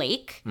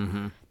lake.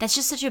 Mm-hmm. That's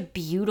just such a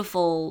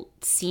beautiful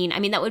scene. I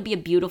mean, that would be a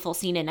beautiful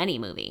scene in any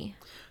movie.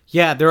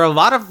 Yeah, there are a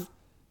lot of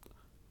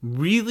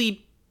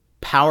really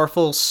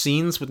powerful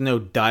scenes with no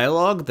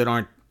dialogue that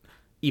aren't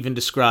even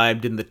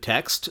described in the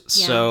text.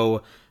 Yeah.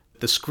 So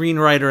the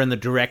screenwriter and the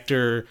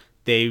director,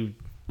 they,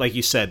 like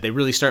you said, they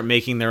really start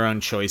making their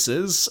own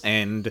choices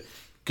and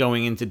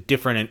going into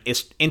different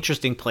and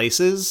interesting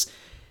places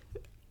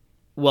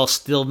while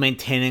still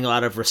maintaining a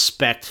lot of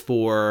respect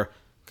for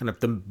kind of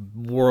the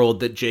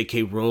world that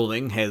J.K.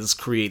 Rowling has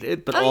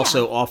created, but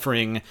also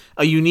offering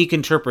a unique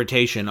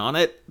interpretation on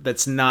it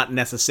that's not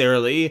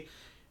necessarily,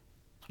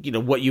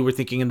 what you were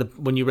thinking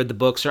when you read the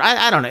books, or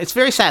I don't know. It's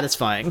very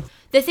satisfying.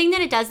 The thing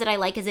that it does that I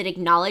like is it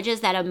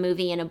acknowledges that a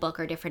movie and a book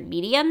are different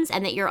mediums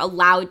and that you're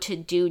allowed to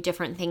do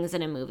different things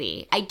in a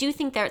movie. I do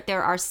think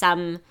there are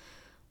some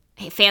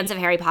fans of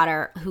Harry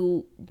Potter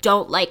who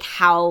don't like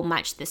how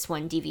much this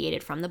one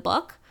deviated from the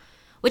book,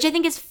 which I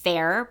think is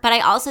fair, but I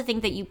also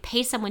think that you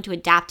pay someone to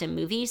adapt a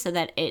movie so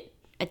that it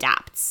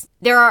adapts.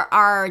 There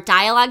are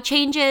dialogue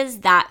changes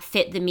that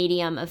fit the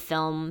medium of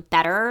film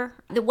better.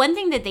 The one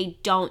thing that they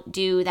don't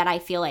do that I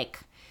feel like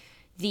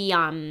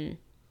the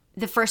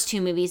first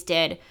two movies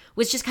did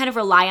was just kind of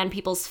rely on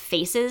people's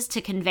faces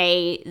to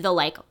convey the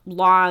like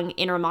long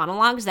inner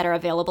monologues that are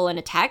available in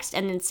a text,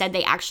 and instead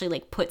they actually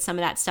like put some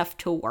of that stuff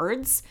to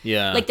words.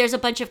 Yeah. Like there's a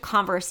bunch of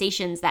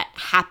conversations that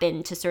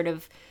happen to sort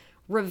of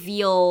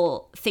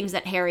reveal things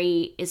that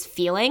Harry is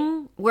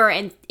feeling, where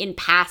in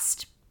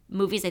past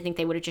movies I think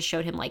they would have just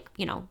showed him like,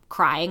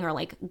 crying or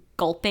like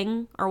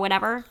gulping or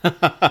whatever.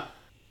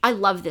 I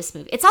love this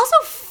movie. It's also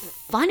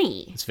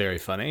funny. It's very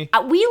funny.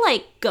 We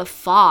like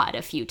guffawed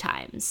a few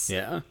times.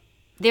 Yeah.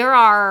 There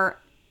are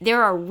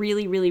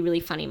really, really, really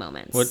funny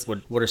moments.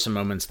 What are some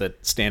moments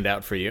that stand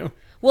out for you?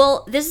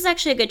 Well, this is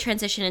actually a good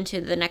transition into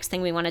the next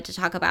thing we wanted to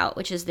talk about,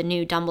 which is the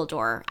new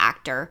Dumbledore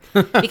actor.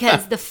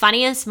 Because the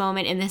funniest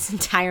moment in this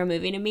entire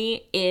movie to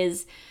me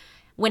is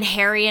when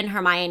Harry and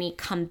Hermione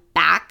come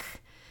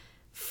back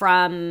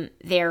from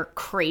their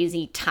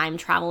crazy time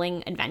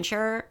traveling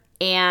adventure,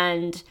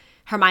 and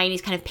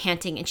Hermione's kind of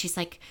panting, and she's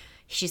like,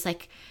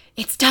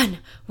 "It's done.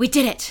 We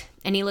did it."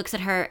 And he looks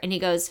at her and he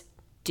goes,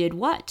 "Did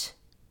what?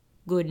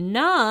 Good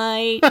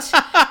night."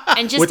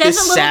 And just With does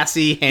this a little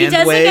sassy hand he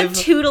does wave. like a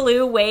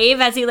toodaloo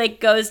wave as he like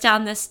goes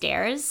down the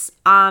stairs.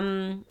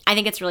 I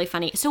think it's really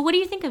funny. So what do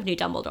you think of New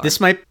Dumbledore?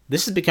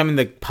 This is becoming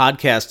the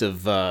podcast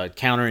of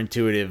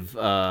counterintuitive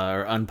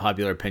or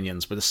unpopular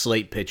opinions, where the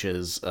slate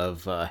pitches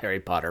of Harry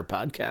Potter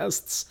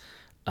podcasts.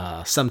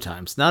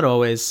 Sometimes, not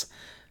always.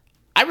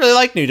 I really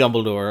like New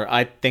Dumbledore.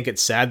 I think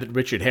it's sad that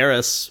Richard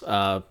Harris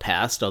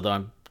passed, although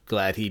I'm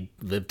glad he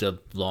lived a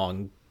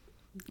long,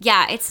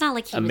 Yeah, it's not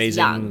like he was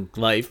young. amazing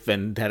life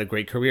and had a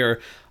great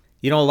career.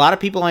 You know, a lot of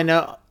people I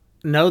know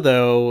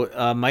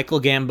though,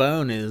 Michael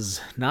Gambon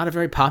is not a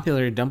very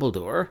popular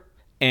Dumbledore.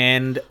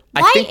 And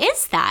Why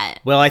is that?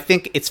 Well, I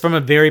think it's from a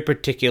very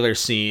particular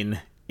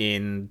scene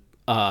in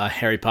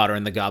Harry Potter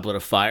and the Goblet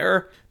of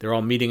Fire. They're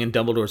all meeting in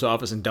Dumbledore's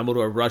office, and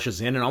Dumbledore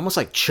rushes in and almost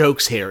like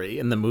chokes Harry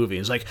in the movie.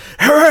 He's like,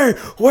 "Harry,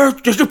 where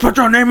did you put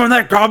your name on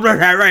that goblet,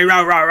 Harry?"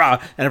 Rah, rah,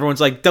 rah. And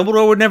everyone's like,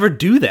 Dumbledore would never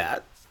do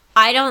that.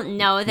 I don't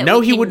know that. No,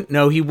 he wouldn't.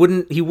 No, he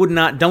wouldn't. He would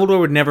not. Dumbledore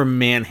would never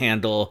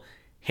manhandle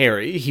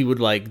Harry. He would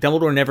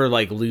Dumbledore never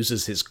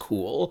loses his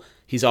cool.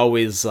 He's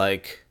always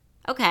like.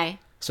 Okay.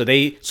 So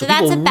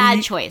that's a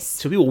bad choice.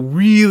 So people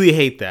really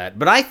hate that.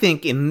 But I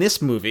think in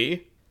this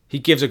movie, he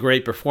gives a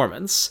great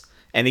performance.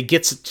 And he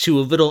gets to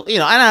a little,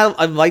 and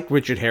I like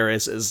Richard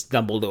Harris as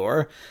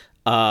Dumbledore.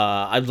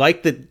 I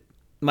like that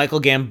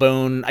Michael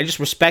Gambon, I just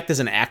respect as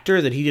an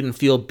actor that he didn't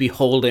feel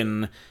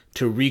beholden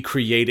to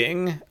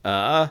recreating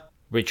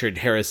Richard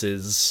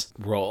Harris's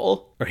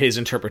role or his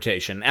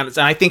interpretation. And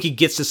I think he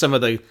gets to some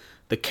of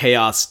the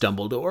chaos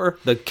Dumbledore,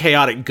 the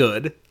chaotic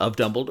good of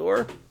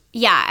Dumbledore.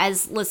 Yeah,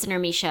 as listener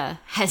Misha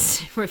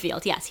has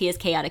revealed, yes, he is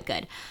chaotic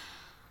good.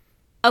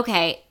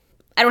 Okay,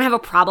 I don't have a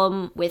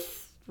problem with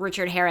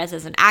Richard Harris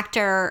as an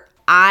actor.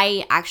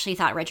 I actually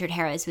thought Richard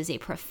Harris was a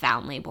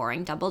profoundly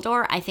boring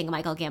Dumbledore. I think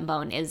Michael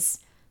Gambon is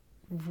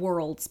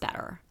worlds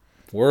better.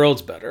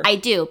 Worlds better. I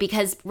do,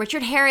 because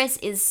Richard Harris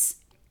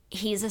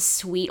he's a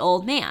sweet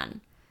old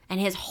man. And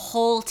his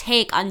whole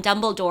take on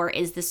Dumbledore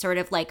is this sort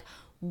of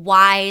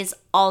wise,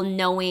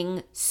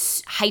 all-knowing,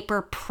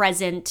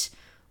 hyper-present,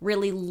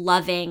 really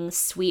loving,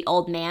 sweet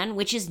old man,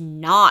 which is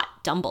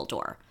not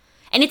Dumbledore.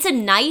 And it's a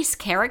nice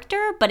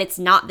character, but it's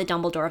not the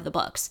Dumbledore of the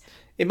books.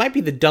 It might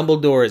be the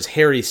Dumbledore as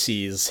Harry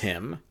sees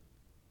him.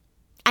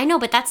 I know,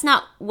 but that's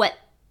not what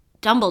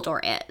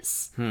Dumbledore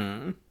is.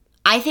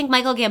 I think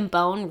Michael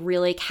Gambon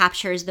really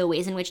captures the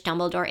ways in which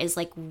Dumbledore is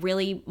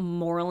really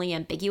morally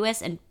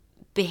ambiguous and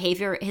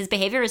his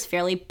behavior is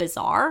fairly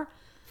bizarre.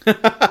 And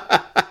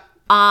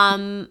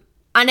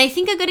I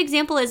think a good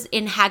example is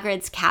in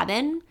Hagrid's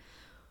cabin,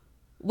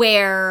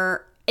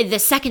 where the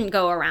second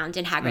go around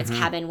in Hagrid's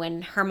cabin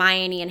when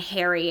Hermione and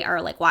Harry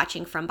are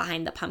watching from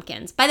behind the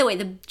pumpkins. By the way,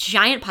 the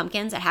giant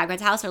pumpkins at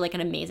Hagrid's house are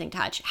an amazing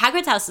touch.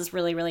 Hagrid's house is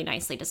really, really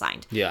nicely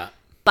designed. Yeah.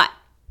 But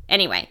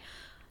anyway,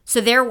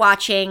 so they're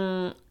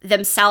watching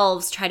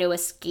themselves try to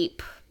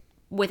escape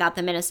without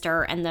the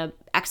minister and the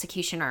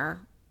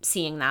executioner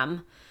seeing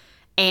them.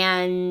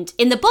 And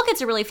in the book, it's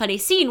a really funny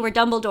scene where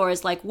Dumbledore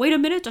is like, "Wait a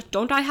minute,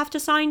 don't I have to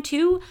sign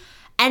too?"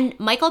 And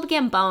Michael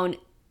Gambon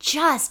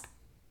just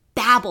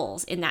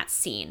babbles in that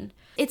scene.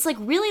 It's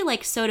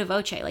really sotto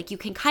voce. You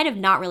can kind of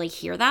not really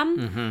hear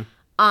them.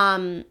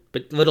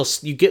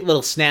 But you get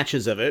little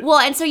snatches of it. Well,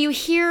 and so you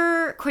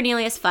hear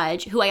Cornelius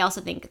Fudge, who I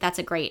also think that's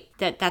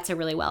a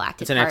really well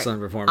acted. It's an excellent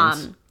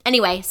performance.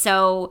 Anyway,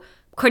 so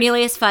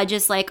Cornelius Fudge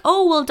is like,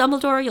 "Oh, well,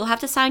 Dumbledore, you'll have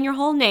to sign your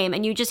whole name."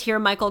 And you just hear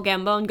Michael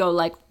Gambon go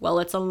 "Well,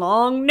 it's a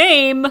long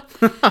name."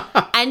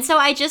 And so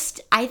I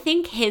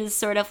think his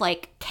sort of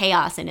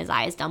chaos in his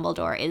eyes,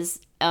 Dumbledore, is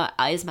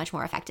much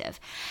more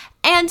effective.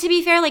 And to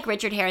be fair,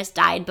 Richard Harris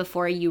died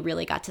before you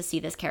really got to see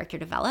this character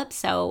develop.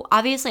 So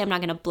obviously I'm not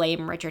going to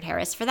blame Richard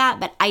Harris for that,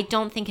 but I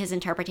don't think his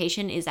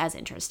interpretation is as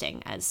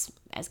interesting as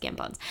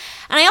Gambon's.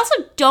 And I also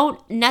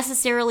don't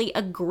necessarily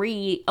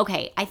agree.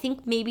 Okay, I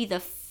think maybe the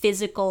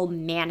physical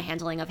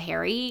manhandling of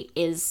Harry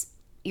is,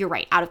 you're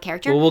right, out of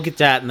character. Well, we'll get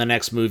to that in the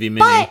next movie mini.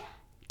 But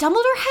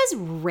Dumbledore has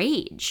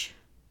rage.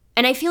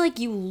 And I feel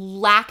you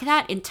lack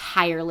that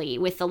entirely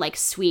with the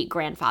sweet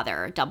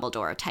grandfather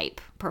Dumbledore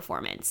type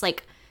performance.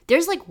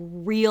 There's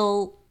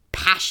real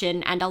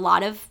passion and a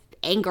lot of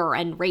anger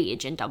and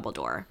rage in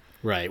Dumbledore.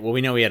 Right. Well,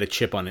 we know he had a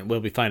chip on it. Well,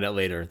 we find out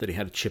later that he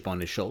had a chip on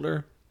his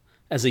shoulder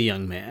as a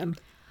young man.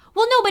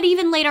 Well, no, but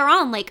even later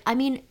on,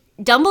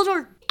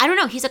 Dumbledore, I don't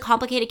know, he's a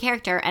complicated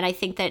character, and I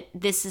think that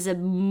this is a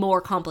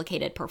more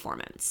complicated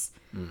performance.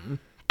 Mm-hmm.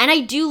 And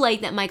I do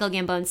like that Michael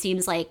Gambon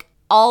seems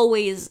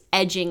always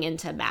edging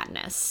into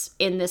madness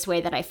in this way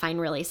that I find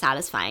really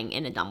satisfying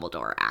in a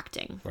Dumbledore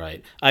acting.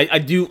 Right.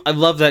 I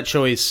love that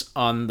choice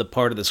on the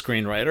part of the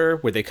screenwriter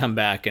where they come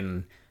back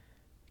and,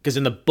 because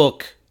in the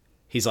book,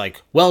 he's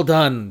like, "Well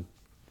done,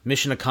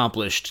 mission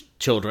accomplished,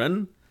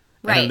 children."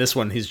 Right. And in this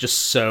one, he's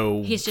just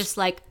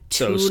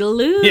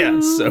toodaloo.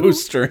 Yeah, so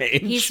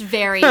strange. He's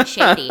very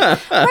shady.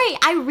 Right.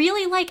 I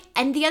really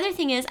and the other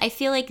thing is, I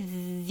feel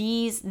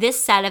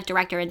this set of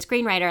director and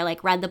screenwriter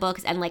read the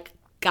books and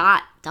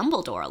got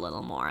Dumbledore a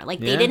little more.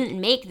 They didn't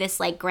make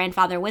this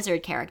grandfather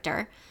wizard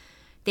character.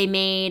 They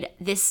made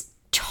this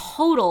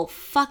total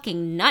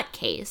fucking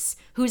nutcase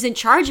who's in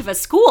charge of a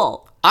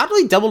school.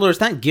 Oddly, Dumbledore's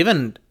not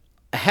given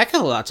a heck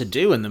of a lot to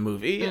do in the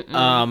movie.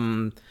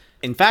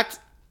 In fact,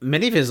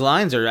 many of his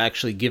lines are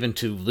actually given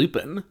to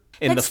Lupin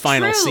in the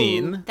final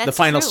scene. The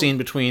final scene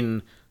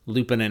between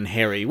Lupin and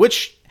Harry,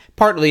 which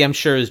partly I'm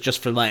sure is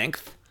just for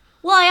length.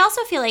 Well, I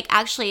also feel like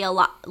actually a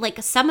lot,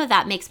 like some of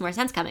that makes more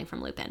sense coming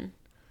from Lupin.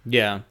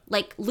 Yeah.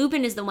 Like,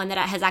 Lupin is the one that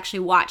has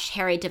actually watched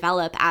Harry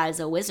develop as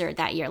a wizard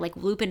that year. Like,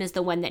 Lupin is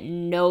the one that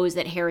knows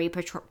that Harry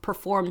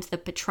performed the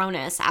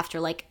Patronus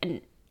after, like,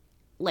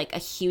 a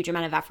huge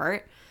amount of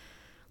effort.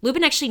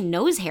 Lupin actually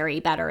knows Harry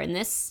better in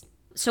this.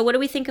 So what do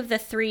we think of the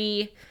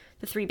three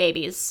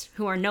babies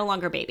who are no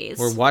longer babies?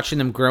 We're watching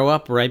them grow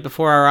up right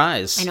before our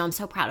eyes. I know, I'm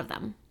so proud of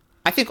them.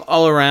 I think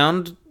all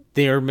around,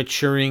 they're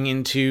maturing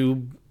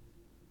into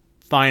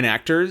fine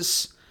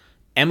actors.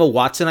 Emma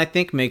Watson, I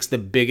think, makes the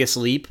biggest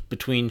leap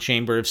between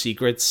Chamber of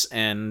Secrets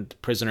and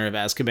Prisoner of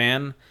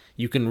Azkaban.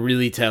 You can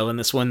really tell in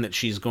this one that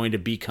she's going to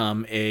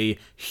become a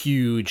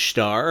huge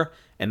star,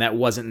 and that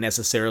wasn't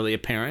necessarily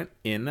apparent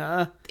in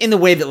the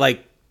way that,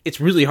 like,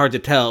 it's really hard to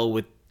tell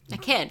with A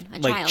kid, a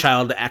like child.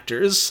 child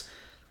actors.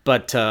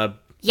 But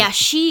Yeah,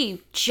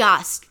 she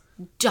just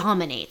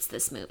dominates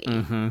this movie.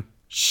 Mm-hmm.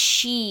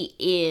 She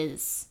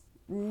is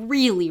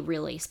really,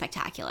 really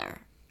spectacular.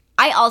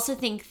 I also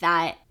think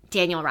that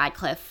Daniel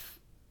Radcliffe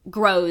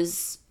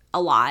grows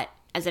a lot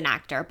as an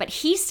actor, but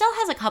he still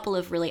has a couple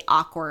of really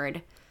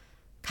awkward,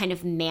 kind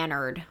of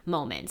mannered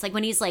moments. Like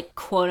when he's like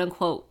quote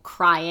unquote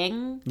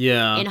crying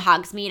in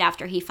Hogsmeade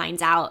after he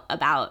finds out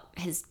about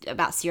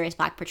Sirius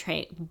Black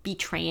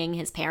betraying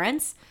his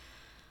parents.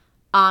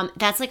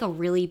 That's like a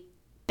really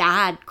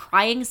bad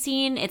crying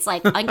scene. It's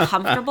like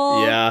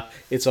uncomfortable. yeah,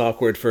 it's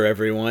awkward for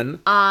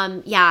everyone.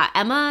 Yeah,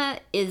 Emma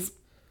is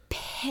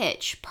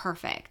pitch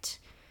perfect.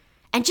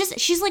 And just,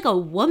 she's like a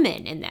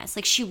woman in this.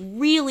 Like, she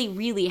really,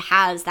 really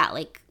has that,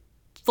 like,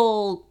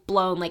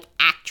 full-blown, like,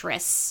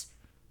 actress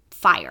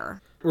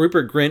fire.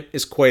 Rupert Grint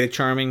is quite a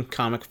charming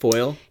comic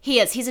foil. He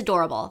is. He's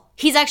adorable.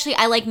 He's actually,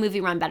 I like movie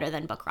run better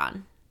than book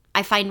run.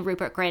 I find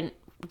Rupert Grint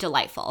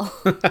delightful.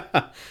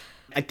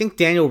 I think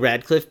Daniel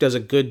Radcliffe does a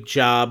good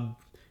job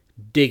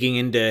digging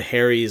into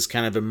Harry's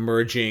kind of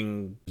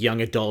emerging young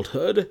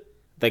adulthood.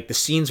 Like, the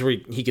scenes where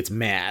he gets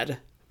mad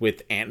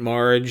with Aunt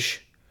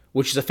Marge,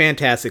 which is a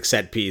fantastic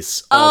set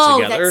piece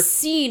altogether. Oh, that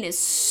scene is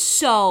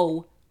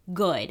so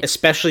good.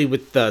 Especially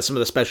with some of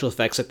the special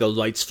effects, like the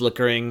lights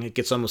flickering. It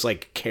gets almost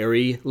like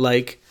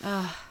Carrie-like.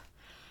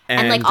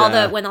 And like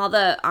when all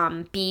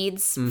the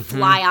beads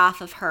fly off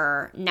of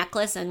her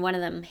necklace, and one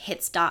of them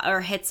hits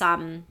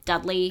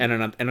Dudley.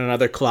 And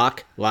another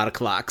clock. A lot of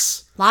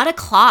clocks. A lot of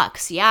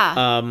clocks,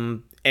 yeah.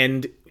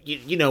 And,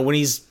 you know, when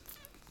he's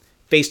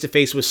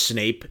face-to-face with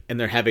Snape and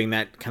they're having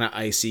that kind of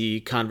icy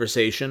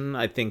conversation,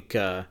 I think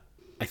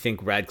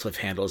Radcliffe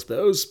handles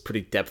those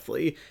pretty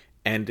depthly.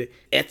 And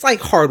it's like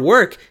hard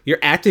work. You're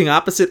acting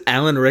opposite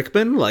Alan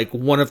Rickman, like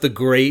one of the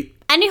great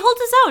And he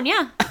holds his own,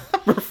 yeah.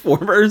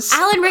 performers.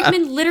 Alan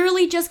Rickman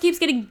literally just keeps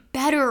getting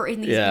better in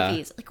these Yeah.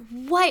 movies. Like,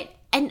 what?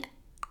 And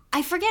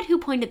I forget who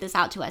pointed this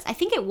out to us. I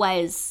think it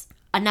was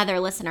another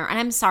listener. And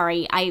I'm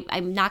sorry,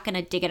 I'm not going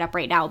to dig it up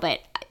right now,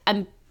 but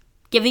I'm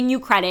giving you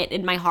credit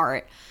in my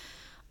heart.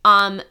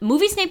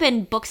 Movie Snape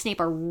and book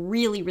Snape are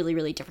really, really,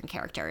 really different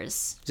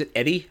characters. Is it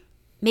Eddie?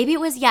 Maybe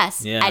it was,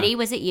 yes. Yeah. Eddie,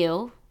 was it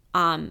you?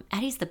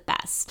 Eddie's the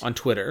best. On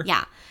Twitter.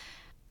 Yeah.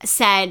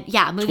 Said,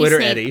 yeah, Movie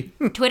Twitter Snape.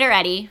 Eddie. Twitter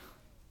Eddie.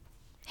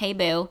 Hey,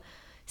 boo.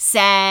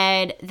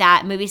 Said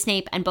that Movie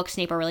Snape and book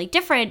Snape are really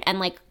different. And,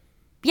 like,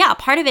 yeah,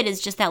 part of it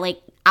is just that,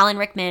 like, Alan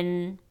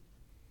Rickman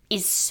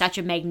is such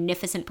a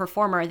magnificent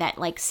performer that,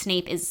 like,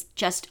 Snape is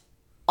just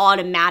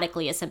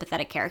automatically a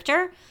sympathetic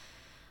character.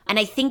 And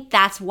I think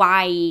that's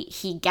why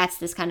he gets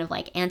this kind of,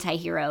 like,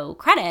 anti-hero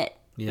credit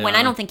when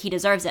I don't think he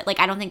deserves it. Like,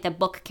 I don't think the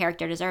book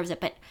character deserves it,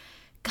 but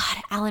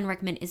God, Alan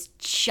Rickman is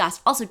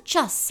just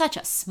such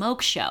a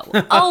smoke show.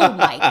 Oh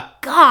my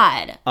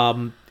God.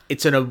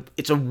 It's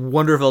a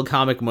wonderful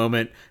comic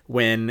moment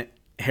when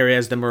Harry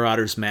has the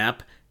Marauders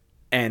map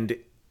and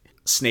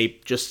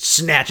Snape just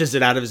snatches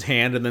it out of his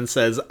hand and then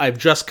says, "I've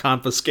just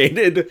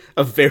confiscated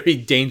a very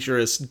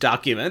dangerous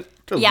document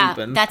to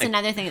Lupin." That's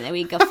another thing that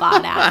we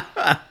guffawed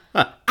at.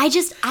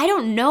 I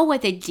don't know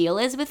what the deal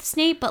is with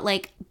Snape, but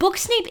like book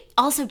Snape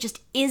also just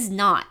is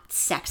not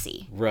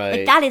sexy. Right.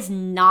 Like that is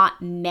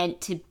not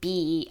meant to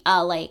be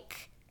a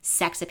like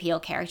sex appeal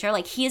character.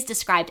 Like he is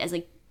described as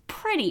like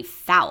pretty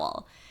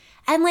foul.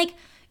 And like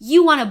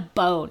you want to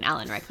bone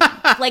Alan Rickman.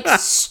 Like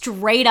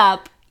straight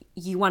up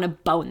you want to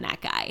bone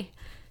that guy.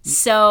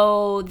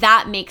 So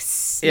that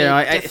makes it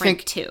I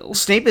different think too.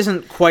 Snape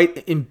isn't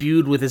quite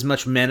imbued with as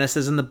much menace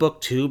as in the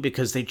book too,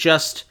 because they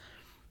just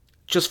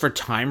for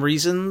time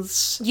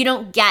reasons. You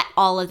don't get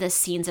all of the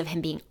scenes of him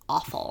being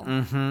awful.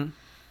 Mm-hmm.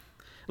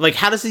 Like,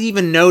 how does he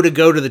even know to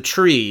go to the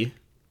tree?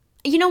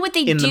 You know what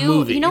they in do? the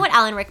movie? You know what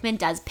Alan Rickman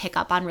does pick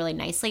up on really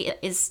nicely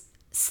is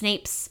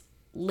Snape's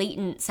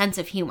latent sense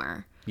of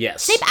humor.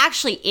 Yes. Snape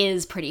actually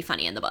is pretty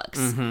funny in the books.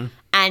 Mm-hmm.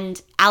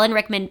 And Alan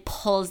Rickman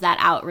pulls that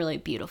out really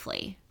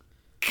beautifully.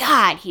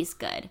 God, he's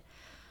good.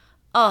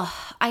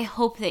 Oh, I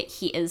hope that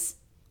he is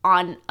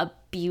on a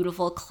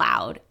beautiful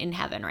cloud in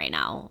heaven right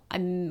now.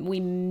 We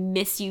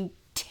miss you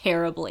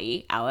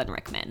terribly, Alan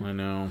Rickman. I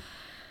know.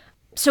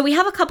 So we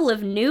have a couple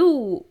of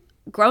new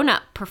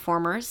grown-up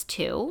performers,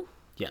 too.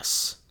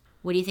 Yes.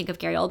 What do you think of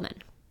Gary Oldman?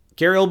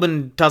 Gary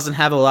Oldman doesn't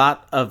have a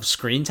lot of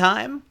screen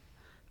time.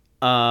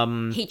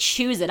 He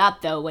chews it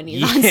up though when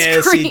he's on screen.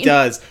 Yes, he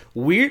does.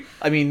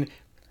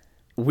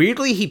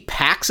 Weirdly, he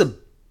packs a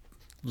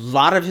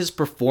lot of his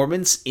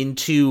performance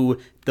into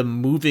the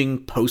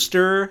moving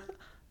poster,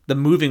 the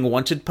moving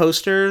wanted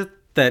poster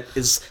that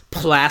is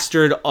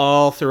plastered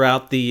all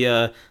throughout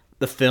the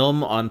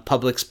film on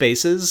public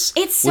spaces,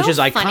 It's so which is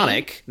funny.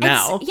 iconic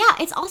now.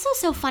 It's also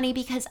so funny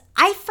because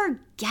I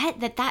forget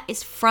that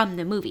is from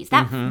the movies.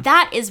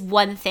 That is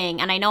one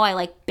thing, and I know I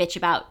like bitch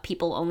about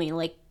people only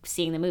like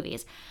seeing the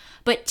movies,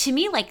 but to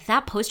me, like,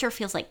 that poster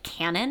feels like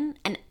canon,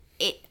 and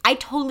I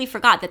totally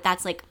forgot that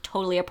that's like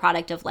totally a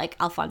product of like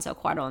Alfonso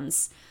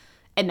Cuarón's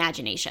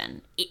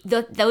imagination.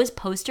 Those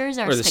posters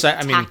are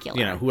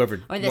spectacular. Whoever or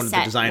one of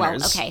the designers. Well,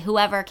 okay,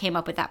 whoever came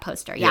up with that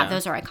poster. Yeah,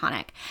 those are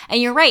iconic.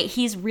 And you're right,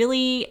 he's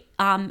really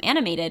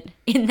animated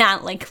in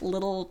that like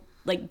little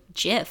like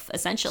GIF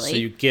essentially. So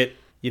you get,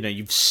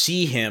 you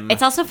see him.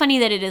 It's also funny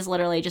that it is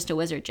literally just a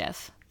wizard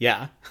GIF.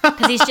 Yeah.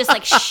 Because he's just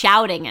like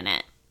shouting in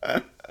it.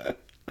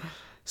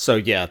 So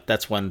yeah,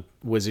 that's when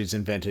wizards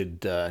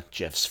invented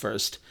GIFs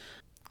first.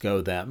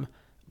 Go them.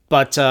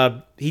 But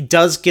he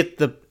does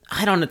get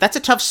I don't know, that's a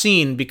tough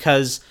scene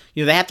because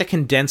they have to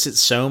condense it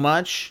so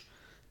much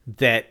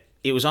that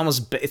it's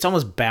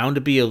almost bound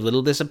to be a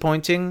little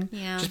disappointing.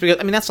 Yeah. Just because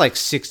that's like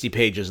 60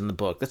 pages in the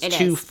book. That's It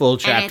two is. full And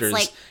it's chapters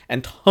like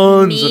and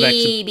tons of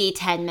maybe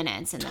 10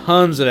 minutes in the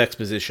tons of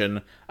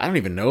exposition. I don't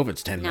even know if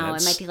it's 10 No,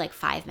 minutes. it might be like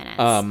 5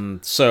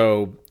 minutes.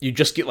 So you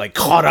just get like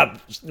caught up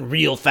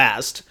real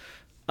fast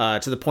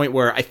to the point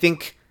where I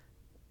think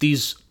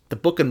the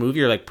book and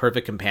movie are like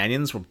perfect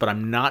companions, but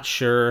I'm not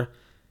sure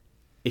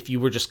if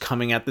you were just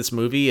coming at this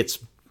movie. It's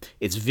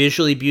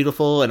visually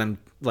beautiful, and I'm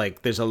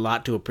like, there's a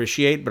lot to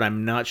appreciate, but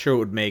I'm not sure it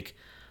would make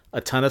a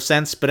ton of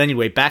sense. But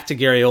anyway, back to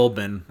Gary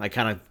Oldman. I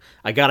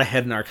got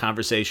ahead in our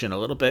conversation a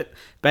little bit.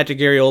 Back to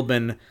Gary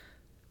Oldman.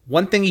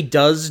 One thing he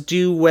does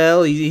do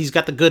well, he's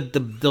got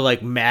the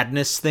like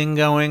madness thing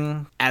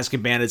going.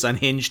 Azkaban has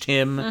unhinged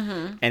him,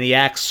 and he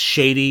acts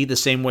shady the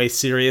same way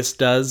Sirius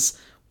does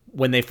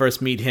when they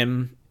first meet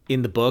him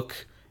in the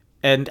book.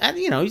 And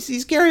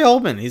he's Gary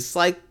Oldman. He's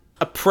like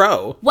a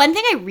pro. One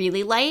thing I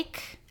really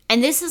like,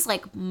 and this is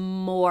like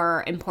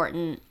more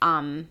important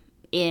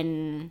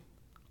in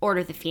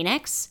Order of the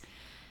Phoenix,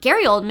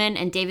 Gary Oldman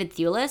and David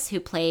Thewlis, who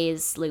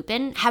plays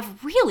Lupin,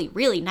 have really,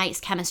 really nice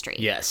chemistry.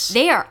 Yes.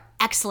 They are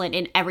excellent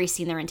in every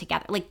scene they're in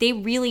together. Like, they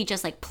really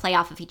just like play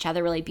off of each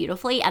other really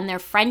beautifully, and their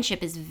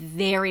friendship is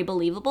very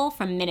believable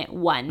from minute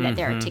one that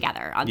they're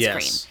together on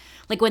screen.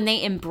 Like, when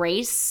they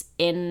embrace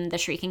in the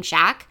Shrieking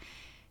Shack,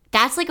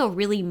 that's like a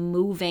really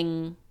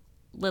moving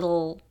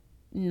little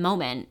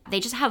moment. They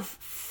just have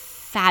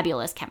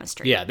fabulous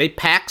chemistry. Yeah, they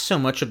pack so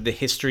much of the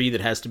history that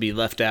has to be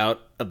left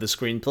out of the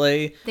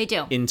screenplay. They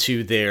do.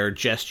 Into their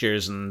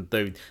gestures, and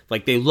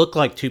they look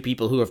like two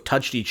people who have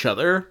touched each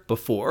other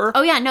before.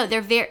 Oh yeah, no,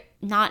 they're very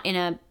not in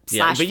a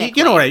slash but fic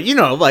you know way.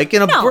 what like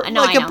in a No, I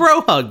a know.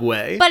 bro hug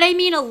way. But I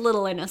mean a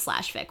little in a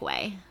slash fic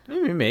way.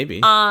 Maybe.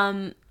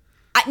 No,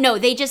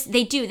 they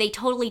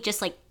totally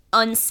just like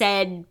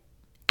unsaid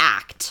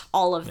act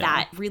all of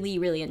that really,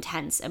 really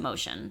intense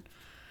emotion.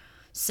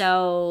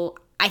 So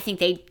I think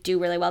they do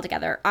really well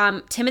together.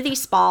 Timothy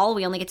Spall,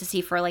 we only get to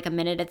see for like a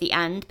minute at the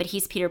end, but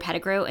he's Peter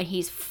Pettigrew and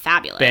he's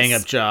fabulous. Bang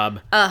up job.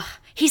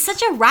 He's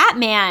such a rat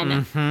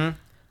man.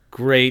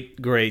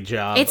 Great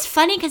job. It's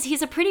funny because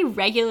he's a pretty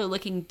regular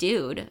looking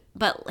dude,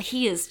 but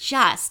he is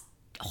just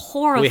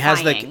horrifying. He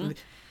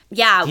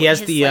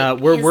has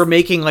we're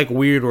making like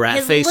weird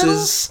rat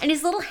faces. And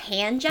his little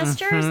hand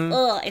gestures.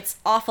 Ugh, it's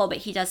awful, but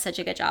he does such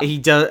a good job. He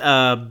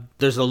does.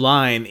 There's a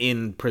line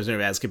in Prisoner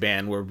of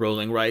Azkaban where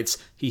Rowling writes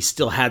he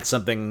still had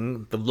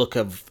something, the look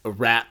of a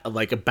rat,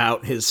 like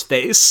about his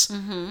face.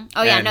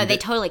 Oh yeah, no, they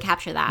totally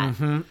capture that.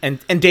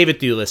 And David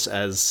Thewlis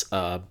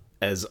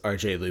as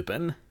R.J.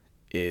 Lupin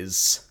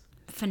is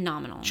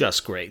phenomenal.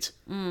 Just great.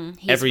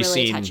 He's Every really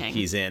scene touching.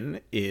 he's in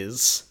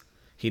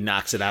he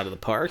knocks it out of the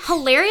park.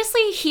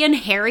 Hilariously, he and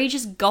Harry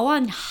just go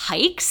on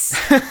hikes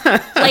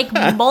like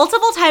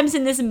multiple times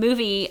in this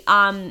movie.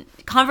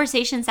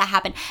 Conversations that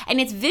happen, and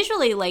it's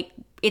visually like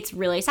it's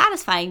really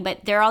satisfying.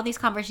 But there are all these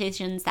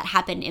conversations that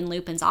happen in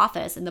Lupin's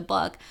office in the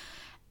book,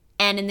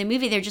 and in the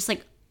movie they're just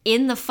like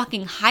in the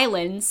fucking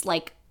Highlands,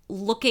 like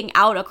looking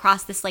out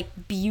across this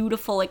like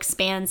beautiful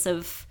expanse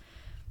of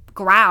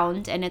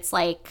ground, and it's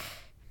like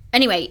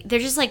anyway, they're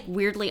just like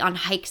weirdly on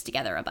hikes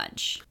together a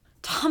bunch.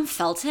 Tom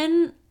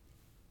Felton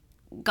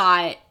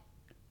got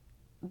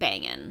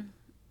banging.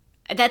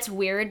 That's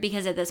weird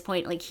because at this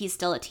point, like, he's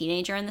still a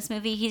teenager in this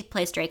movie. He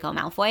plays Draco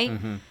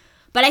Malfoy.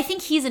 But I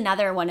think he's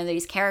another one of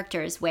these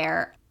characters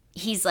where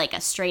he's like a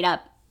straight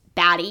up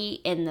baddie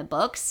in the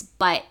books,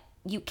 but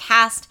you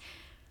cast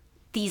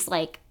these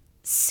like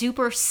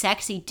super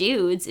sexy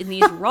dudes in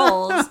these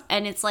roles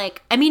and it's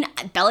like, I mean,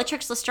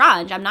 Bellatrix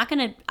Lestrange, I'm not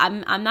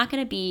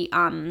gonna be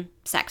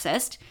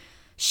sexist.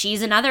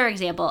 She's another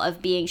example of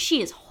she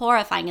is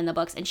horrifying in the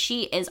books, and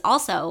she is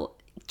also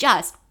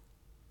just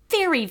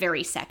very,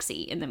 very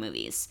sexy in the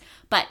movies.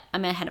 But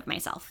I'm ahead of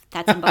myself.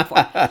 That's in book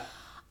 4.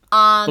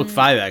 Book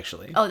 5,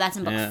 actually. Oh, that's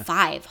in book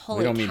 5. Holy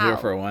we don't meet cow. here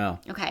for a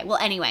while. Okay, well,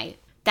 anyway,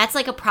 that's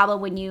like a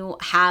problem when you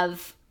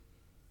have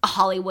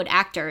Hollywood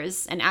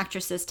actors and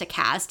actresses to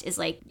cast, is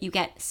like you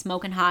get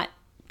smoking hot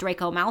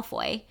Draco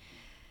Malfoy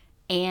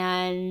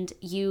and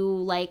you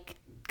like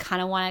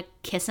kind of want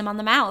to kiss him on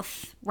the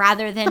mouth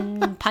rather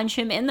than punch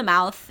him in the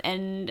mouth,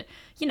 and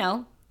you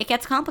know, it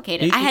gets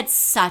complicated. I had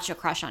such a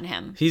crush on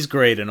him. He's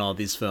great in all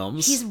these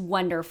films. He's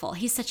wonderful.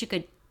 He's such a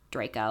good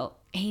Draco.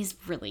 He's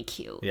really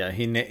cute. Yeah,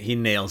 he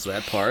nails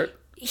that part.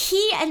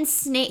 He and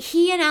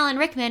Alan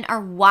Rickman are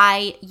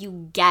why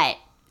you get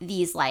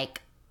these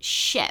like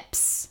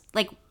ships.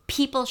 Like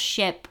people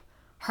ship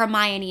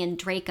Hermione and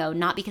Draco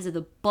not because of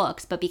the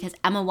books, but because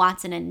Emma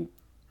Watson and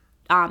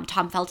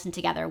Tom Felton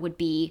together would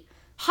be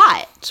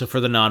hot. So for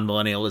the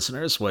non-millennial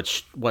listeners,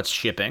 what's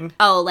shipping?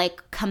 Oh,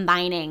 like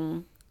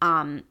combining,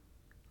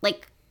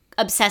 like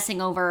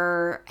obsessing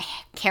over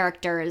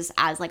characters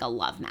as like a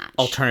love match.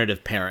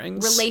 Alternative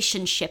pairings.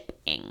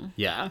 Relationshiping.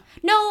 Yeah.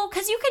 No,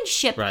 because you can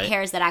ship Right.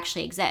 pairs that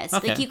actually exist.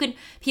 Okay. Like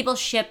people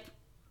ship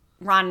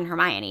Ron and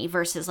Hermione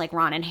versus like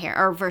Ron and Harry,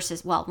 or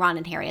versus, well, Ron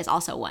and Harry is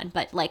also one,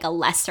 but like a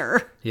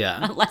lesser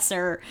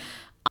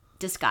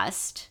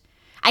discussed.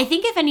 I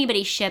think if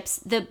anybody ships,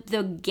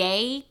 the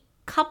gay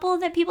couple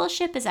that people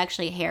ship is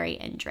actually Harry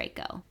and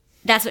Draco.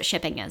 That's what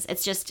shipping is.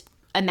 It's just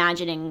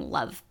imagining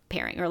love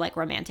pairing or like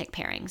romantic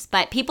pairings.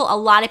 But a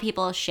lot of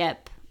people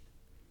ship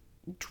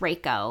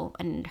Draco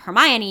and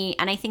Hermione,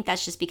 and I think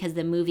that's just because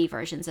the movie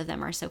versions of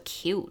them are so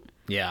cute.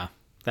 Yeah,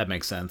 that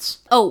makes sense.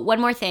 Oh, one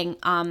more thing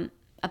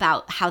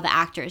about how the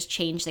actors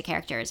change the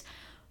characters.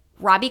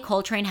 Robbie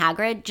Coltrane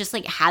Hagrid just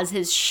like has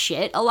his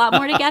shit a lot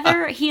more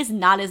together. He is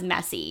not as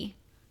messy.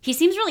 He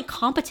seems really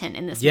competent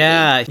in this movie.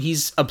 Yeah,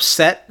 he's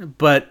upset,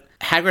 but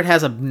Hagrid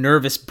has a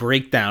nervous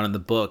breakdown in the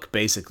book,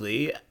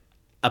 basically,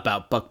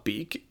 about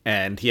Buckbeak,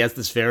 and he has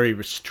this very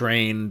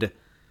restrained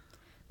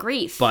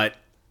Grief. but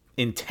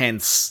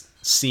intense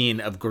scene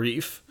of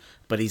grief,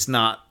 but he's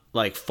not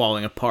like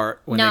falling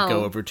apart when No. they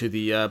go over to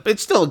the but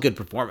it's still a good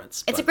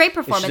performance. It's a but great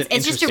performance.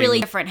 It's just a really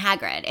interesting-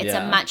 different Hagrid. It's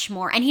Yeah. a much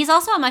more, and he's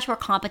also a much more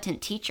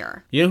competent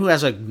teacher. You know who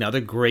has another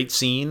great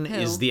scene Who?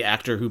 is the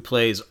actor who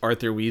plays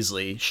Arthur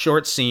Weasley.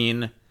 Short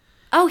scene.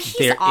 Oh,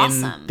 he's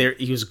awesome.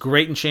 He was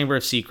great in Chamber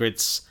of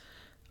Secrets.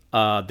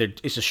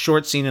 It's a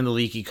short scene in the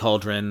Leaky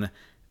Cauldron,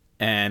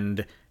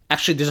 and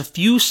actually, there's a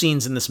few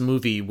scenes in this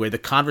movie where the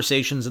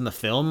conversations in the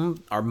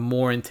film are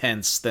more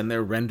intense than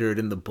they're rendered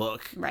in the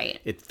book. Right.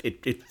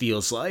 It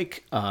feels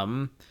like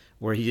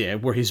where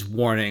he's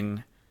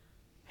warning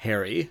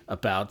Harry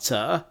about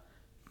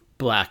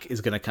Black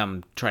is gonna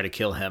come try to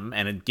kill him,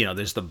 and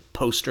there's the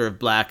poster of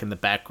Black in the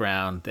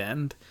background,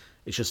 and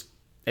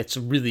it's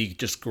a really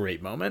just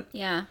great moment.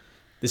 Yeah.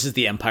 This is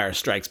the Empire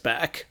Strikes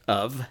Back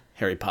of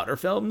Harry Potter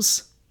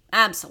films.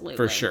 Absolutely.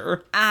 For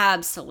sure.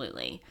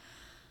 Absolutely.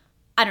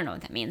 I don't know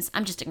what that means.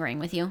 I'm just agreeing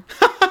with you.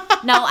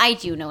 No, I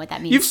do know what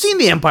that means. You've seen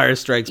The Empire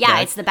Strikes Back.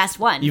 Yeah, it's the best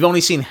one. You've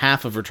only seen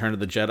half of Return of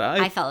the Jedi.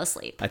 I fell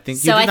asleep. I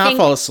think you did not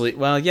fall asleep.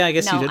 Well, yeah, I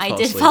guess No, you did I fall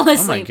did asleep. fall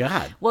asleep. Oh my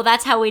god. Well,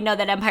 that's how we know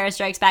that Empire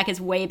Strikes Back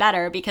is way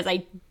better, because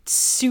I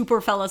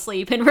super fell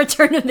asleep in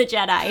Return of the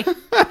Jedi.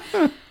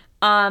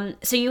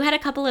 So you had a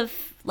couple of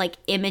like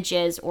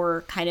images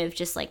or kind of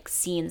just like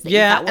scenes that you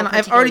thought were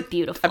particularly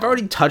beautiful. I've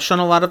already touched on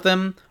a lot of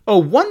them. Oh,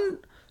 one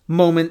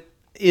moment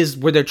is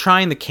where they're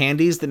trying the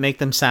candies that make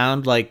them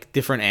sound like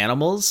different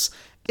animals.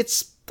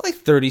 It's like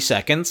 30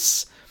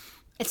 seconds.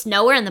 It's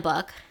nowhere in the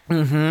book.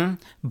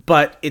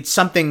 But it's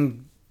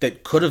something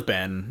that could have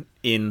been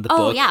in the book.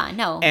 Oh yeah,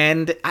 no.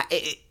 And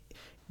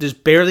there's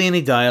barely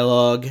any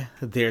dialogue.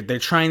 They're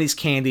trying these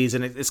candies,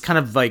 and it's kind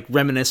of like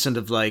reminiscent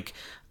of like,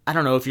 I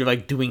don't know if you're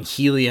like doing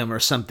helium or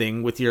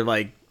something with your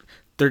like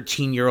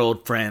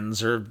 13-year-old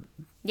friends, or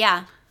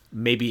Yeah.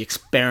 maybe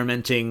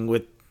experimenting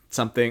with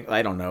something.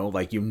 I don't know,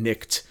 like you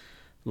nicked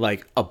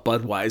like a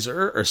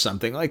Budweiser or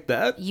something like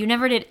that. You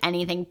never did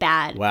anything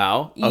bad.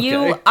 Wow.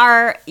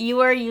 Okay. You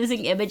are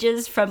using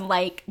images from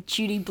like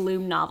Judy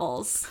Blume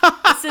novels.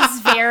 This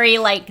is very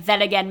like,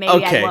 then again,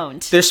 maybe I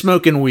won't. They're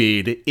smoking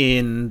weed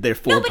in their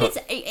full. No,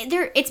 but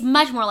it's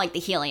much more like the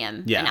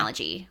helium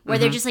analogy, where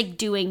they're just like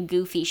doing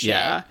goofy shit.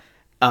 Yeah.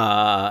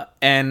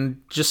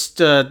 And just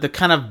the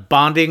kind of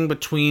bonding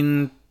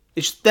between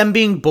it's them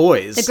being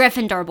boys. The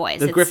Gryffindor boys.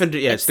 It's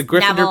the Gryffindor.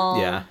 Neville,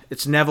 Yeah,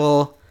 it's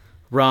Neville,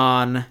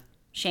 Ron,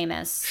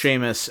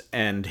 Seamus,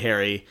 and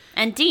Harry.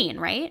 and Dean,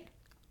 right?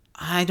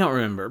 I don't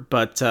remember,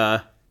 but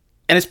and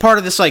it's part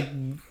of this like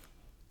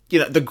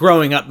the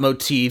growing up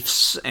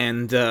motifs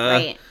and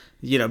Right.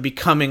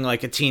 Becoming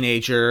like a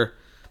teenager.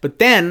 But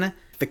then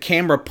the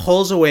camera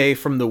pulls away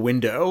from the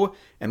window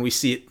and we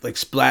see it like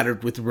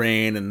splattered with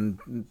rain,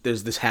 and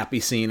there's this happy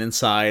scene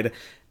inside,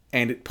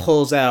 and it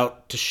pulls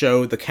out to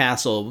show the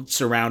castle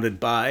surrounded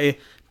by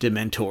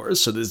Dementors.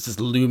 So there's this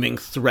looming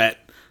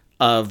threat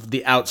of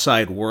the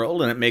outside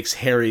world, and it makes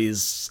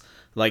Harry's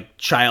like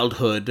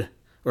childhood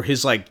or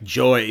his like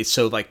joy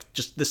so like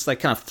just this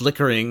like kind of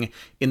flickering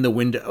in the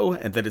window,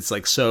 and that it's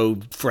like so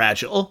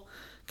fragile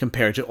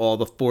compared to all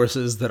the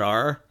forces that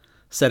are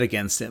set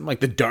against him, like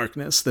the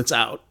darkness that's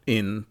out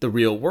in the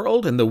real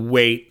world and the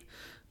weight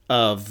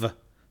of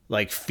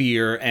like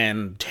fear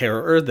and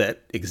terror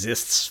that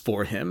exists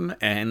for him.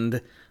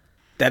 And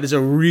that is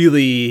a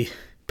really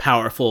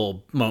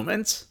powerful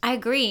moment. I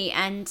agree.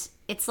 And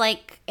it's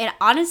like, it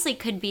honestly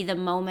could be the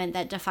moment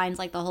that defines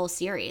like the whole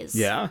series.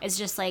 Yeah. It's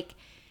just like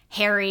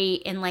Harry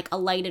in like a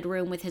lighted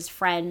room with his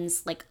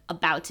friends, like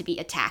about to be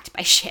attacked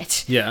by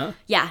shit. Yeah.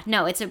 Yeah,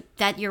 no,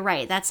 you're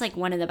right. That's like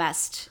one of the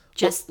best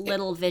just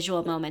little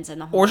visual moments in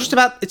the whole Or just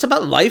it's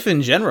about life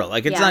in general.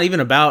 Like, it's Yeah. not even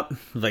about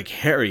like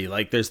Harry.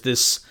 Like, there's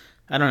this,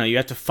 I don't know, you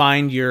have to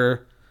find a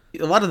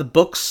lot of the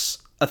books,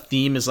 a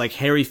theme is like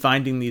Harry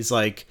finding these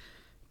like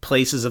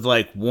places of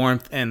like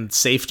warmth and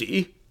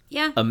safety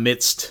Yeah.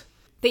 amidst,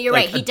 But you're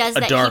like, right. He does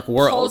a that. dark He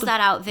world. pulls that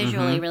out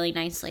visually really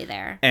nicely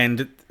there.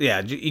 and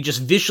yeah, he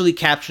just visually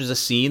captures a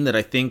scene that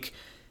I think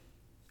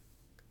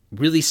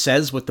really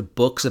says what the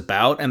book's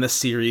about and the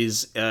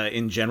series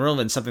in general,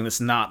 and something that's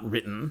not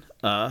written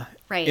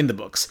Right. in the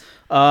books.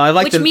 I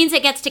like Which means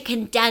it gets to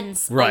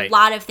condense Right. a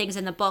lot of things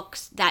in the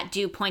books that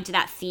do point to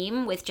that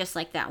theme with just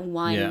like that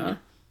one. Yeah.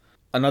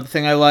 Another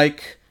thing I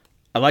like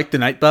the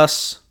night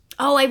bus.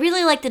 Oh, I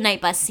really like the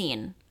night bus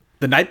scene.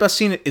 The night bus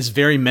scene is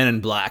very Men in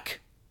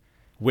Black,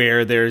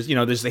 where there's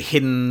the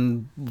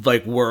hidden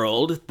like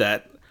world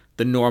that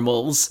the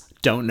normals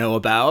don't know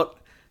about,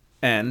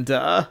 and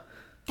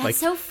That's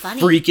so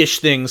funny. freakish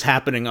things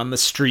happening on the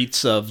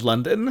streets of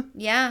London,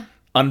 Yeah.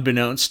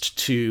 unbeknownst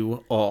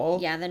to all.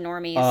 Yeah, the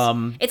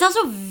normies. It's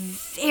also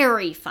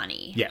very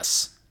funny.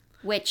 Yes.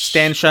 Which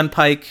Stan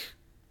Shunpike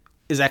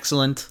is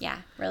excellent. yeah,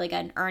 really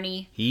good.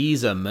 Ernie.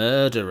 He's a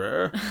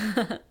murderer.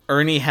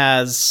 Ernie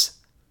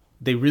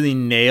they really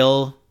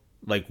nail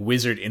like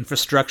wizard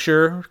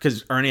infrastructure,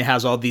 because Ernie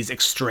has all these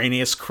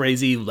extraneous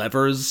crazy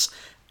levers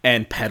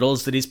and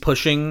pedals that he's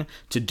pushing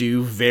to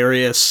do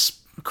various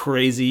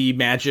crazy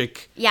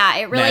magic. Yeah,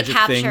 it really magic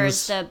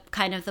captures things. the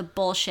kind of the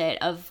bullshit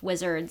of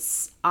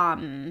wizards'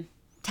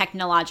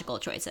 technological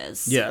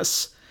choices.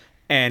 Yes.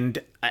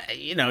 And,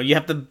 you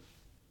have to...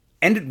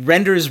 And it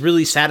renders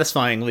really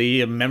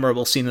satisfyingly a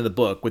memorable scene in the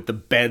book with the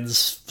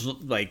beds,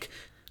 like,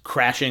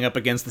 crashing up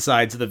against the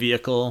sides of the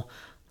vehicle.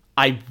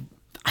 I've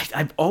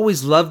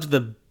always loved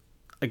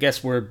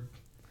there's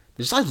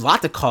a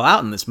lot to call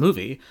out in this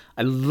movie.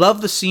 I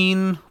love the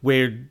scene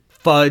where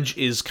Fudge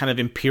is kind of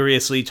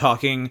imperiously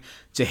talking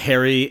to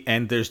Harry,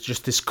 and there's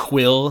just this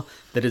quill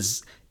that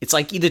is... It's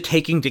like either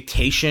taking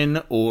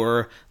dictation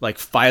or, like,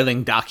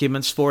 filing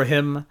documents for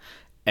him.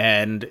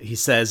 And he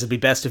says it'd be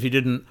best if you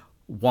didn't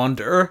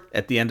wander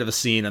at the end of a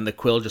scene, and the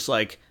quill just,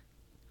 like,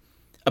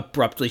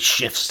 abruptly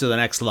shifts to the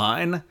next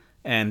line.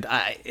 And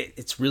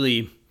it's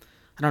really...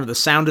 I don't know, the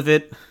sound of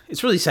it,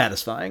 it's really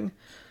satisfying.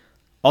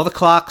 All the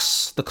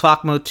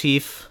clock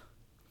motif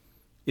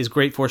is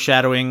great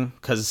foreshadowing,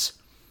 because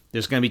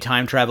there's going to be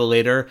time travel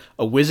later.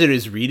 A wizard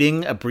is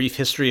reading A Brief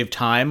History of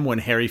Time when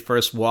Harry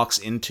first walks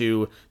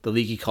into the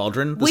Leaky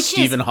Cauldron, the Which is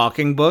Stephen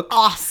Hawking book.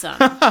 Awesome.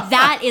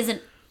 That is an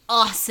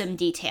awesome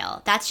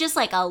detail. That's just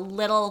like a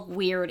little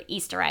weird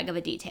Easter egg of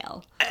a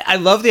detail. I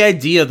love the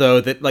idea, though,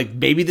 that like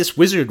maybe this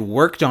wizard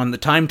worked on the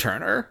Time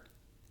Turner.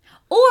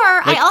 Or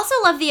I also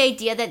love the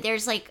idea that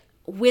there's like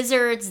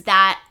wizards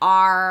that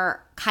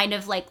are kind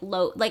of like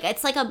low, like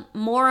it's like a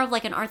more of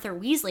like an Arthur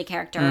Weasley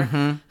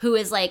character who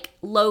is like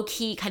low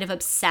key kind of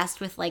obsessed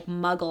with like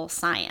Muggle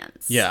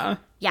science. Yeah.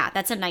 Yeah,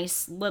 that's a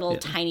nice little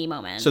tiny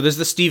moment. So there's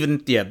the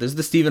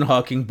Stephen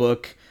Hawking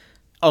book.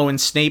 Oh,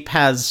 and Snape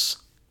has,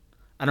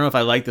 I don't know if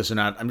I like this or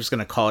not, I'm just going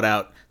to call it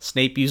out.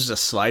 Snape uses a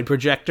slide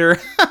projector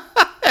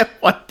at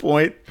one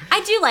point.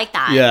 I do like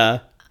that. Yeah.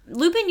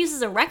 Lupin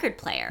uses a record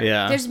player.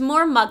 Yeah. There's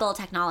more Muggle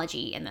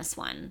technology in this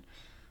one.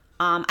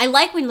 I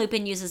like when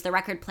Lupin uses the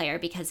record player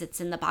because it's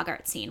in the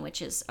Bogart scene,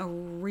 which is a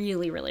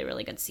really, really,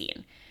 really good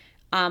scene.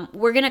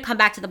 We're going to come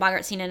back to the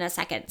Bogart scene in a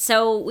second.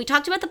 So we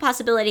talked about the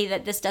possibility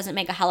that this doesn't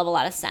make a hell of a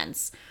lot of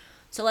sense.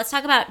 So let's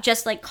talk about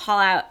just like call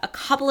out a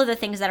couple of the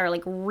things that are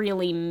like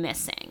really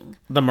missing.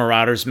 The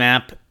Marauders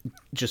map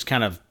just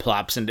kind of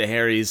plops into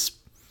Harry's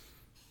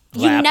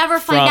You lap never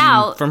find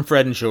out. from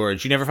Fred and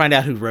George. You never find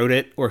out who wrote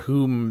it or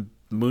who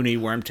Moony,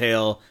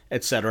 Wormtail,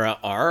 etc.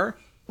 are.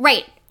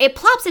 Right. It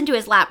plops into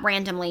his lap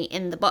randomly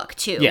in the book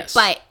too. Yes.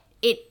 But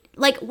it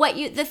like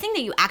the thing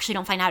that you actually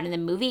don't find out in the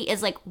movie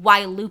is like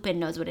why Lupin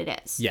knows what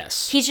it is.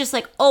 Yes. He's just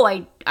like, oh,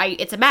 I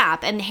it's a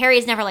map, and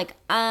Harry's never like,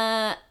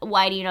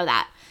 why do you know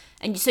that?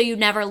 And so you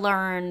never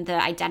learn the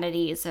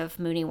identities of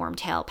Moony,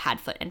 Wormtail,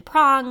 Padfoot, and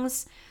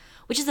Prongs,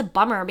 which is a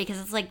bummer because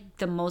it's like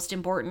the most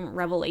important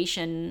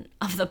revelation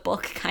of the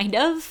book, kind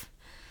of.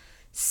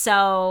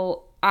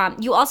 So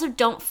you also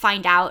don't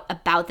find out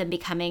about them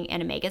becoming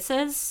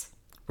animaguses.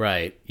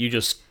 Right. You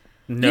just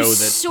know You that.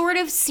 sort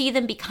of see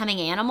them becoming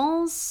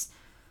animals,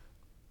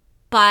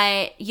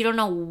 but you don't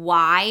know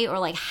why or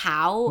like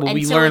how. Well, and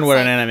we so learn it's what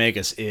like, an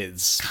animagus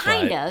is.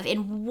 kind of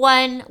in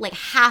one like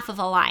half of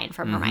a line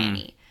from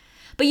Hermione.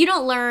 But you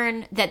don't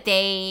learn that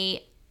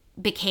they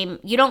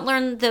you don't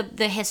learn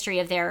the history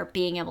of their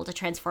being able to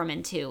transform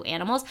into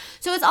animals.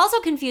 So it's also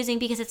confusing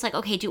because it's like,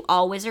 okay, do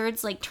all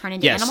wizards like turn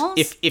into animals?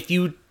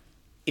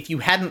 If you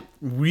hadn't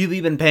really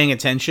been paying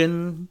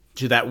attention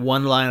to that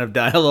one line of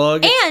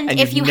dialogue, and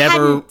if you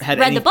hadn't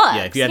read the books,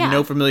 if you had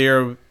no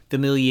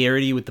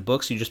familiarity with the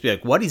books, you'd just be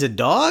like, what? He's a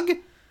dog?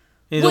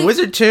 He's a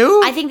wizard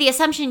too? I think the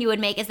assumption you would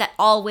make is that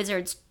all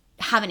wizards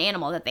have an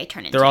animal that they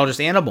turn into. They're all just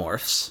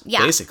animorphs,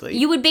 basically.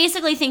 You would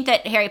basically think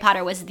that Harry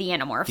Potter was the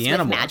animorphs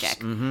with magic.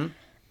 Mm-hmm.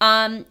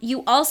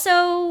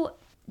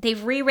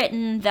 They've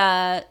rewritten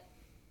the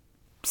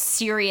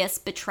Sirius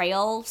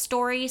betrayal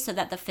story so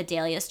that the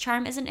Fidelius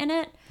charm isn't in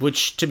it.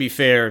 Which, to be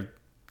fair,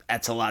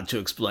 that's a lot to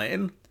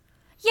explain.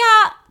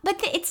 Yeah,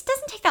 but it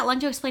doesn't take that long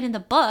to explain in the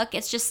book.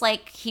 It's just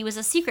like he was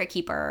a secret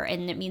keeper,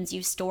 and it means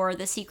you store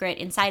the secret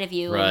inside of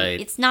you. Right.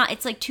 And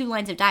it's like 2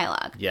 lines of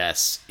dialogue.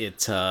 Yes,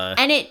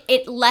 and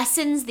it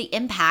lessens the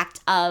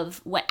impact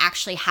of what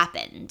actually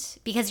happened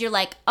because you're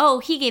like, oh,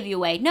 he gave you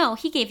away. No,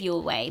 he gave you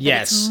away. But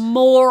yes, it's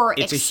more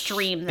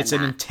extreme than that. It's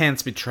an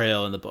intense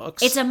betrayal in the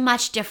books. It's a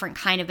much different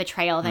kind of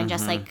betrayal than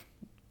just like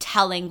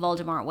telling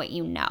Voldemort what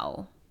you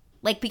know.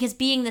 Like, because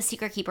being the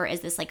secret keeper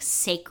is this, like,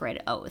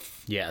 sacred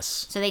oath.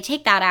 Yes. So they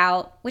take that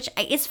out, which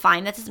is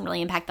fine. That doesn't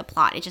really impact the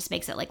plot. It just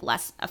makes it, like,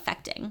 less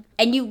affecting.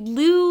 And you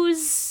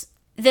lose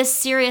this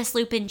Sirius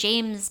Lupin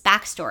James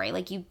backstory.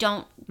 Like, you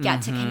don't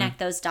get to connect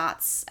those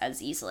dots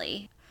as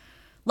easily.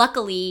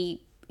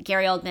 Luckily,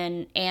 Gary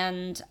Oldman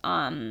and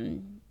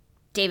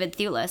David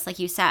Thewlis, like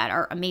you said,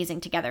 are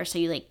amazing together. So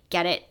you, like,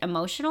 get it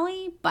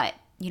emotionally, but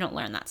you don't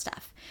learn that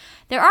stuff.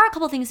 There are a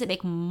couple things that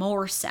make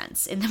more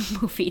sense in the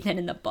movie than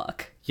in the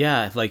book.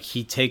 Yeah, like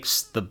he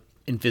takes the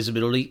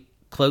invisibility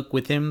cloak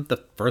with him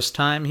the first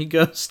time he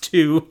goes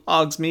to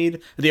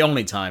Hogsmeade. The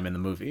only time in the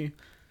movie.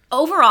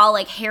 Overall,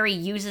 like, Harry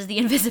uses the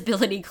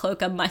invisibility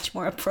cloak a much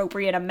more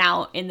appropriate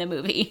amount in the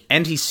movie.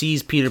 And he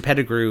sees Peter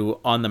Pettigrew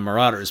on the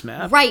Marauders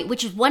map. Right,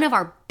 which is one of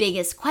our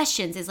biggest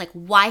questions is, like,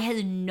 why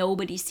has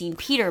nobody seen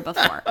Peter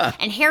before?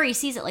 And Harry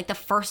sees it, like, the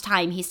first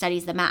time he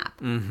studies the map.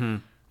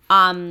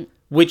 Mm-hmm.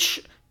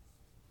 Which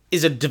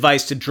is a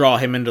device to draw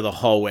him into the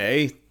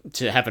hallway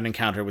to have an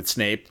encounter with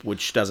Snape,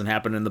 which doesn't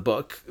happen in the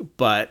book.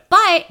 But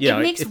it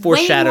makes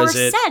way more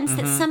sense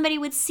that somebody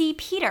would see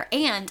Peter.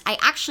 And I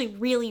actually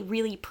really,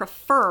 really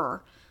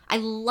I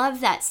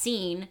love that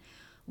scene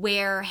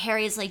where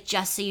Harry's like,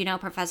 just so you know,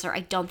 Professor,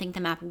 I don't think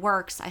the map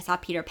works. I saw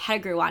Peter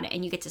Pettigrew on it.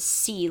 And you get to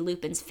see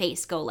Lupin's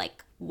face go,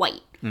 like,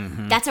 white.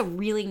 Mm-hmm. That's a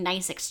really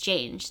nice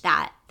exchange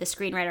that the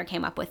screenwriter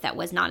came up with that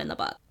was not in the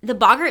book. The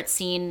Boggart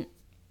scene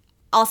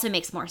also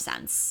makes more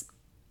sense.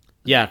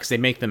 Yeah, because they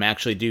make them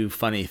actually do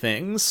funny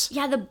things.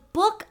 Yeah, the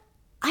book,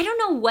 I don't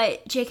know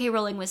what J.K.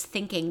 Rowling was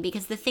thinking,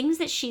 because the things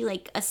that she,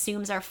 like,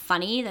 assumes are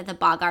funny that the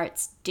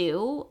Boggarts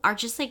do are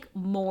just, like,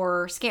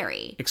 more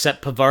scary.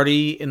 Except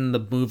Pavarti in the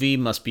movie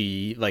must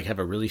be, like, have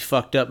a really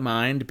fucked up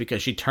mind,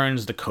 because she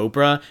turns the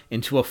Cobra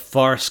into a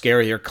far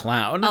scarier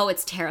clown. Oh,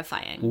 it's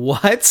terrifying.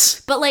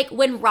 What? But, like,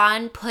 when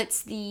Ron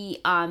puts the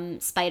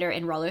spider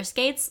in roller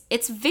skates,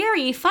 it's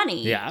very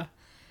funny. Yeah.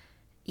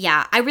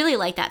 Yeah, I really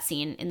like that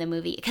scene in the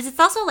movie because it's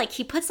also like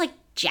he puts like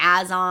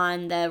jazz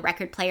on the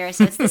record player.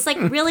 So it's this like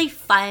really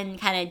fun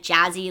kind of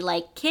jazzy,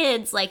 like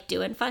kids like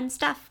doing fun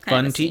stuff.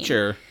 Fun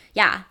teacher.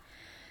 Yeah.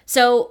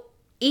 So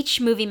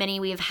each movie mini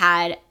we've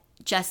had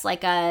just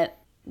like a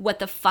what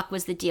the fuck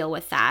was the deal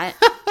with that?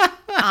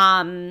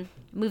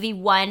 Movie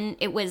 1,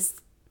 it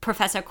was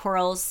Professor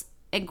Quirrell's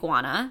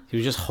iguana. He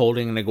was just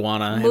holding an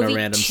iguana in a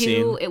random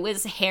scene. Movie 2, it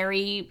was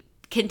Harry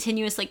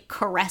continuously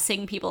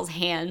caressing people's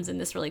hands in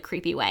this really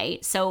creepy way.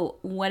 So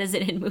what is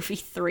it in movie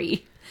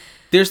 3?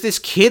 There's this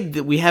kid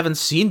that we haven't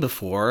seen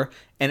before,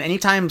 and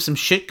anytime some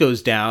shit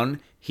goes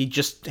down, he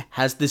just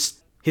has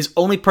this... His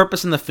only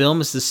purpose in the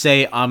film is to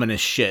say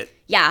ominous shit.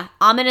 Yeah,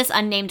 ominous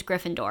unnamed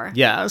Gryffindor.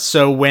 Yeah,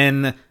 so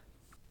when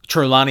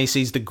Trelawney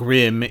sees the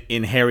Grim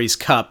in Harry's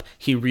cup,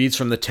 he reads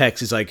from the text.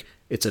 He's like,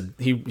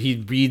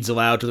 he reads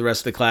aloud to the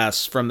rest of the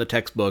class from the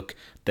textbook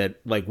that,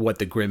 like, what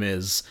the Grim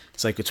is.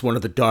 It's like, it's one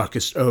of the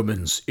darkest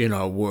omens in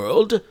our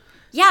world.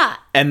 Yeah.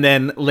 And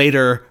then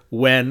later,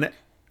 when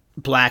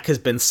Black has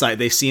been cited,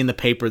 they see in the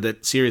paper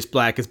that Sirius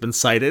Black has been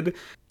cited.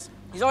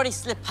 He's already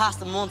slipped past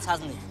them once,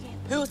 hasn't he?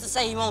 Who's to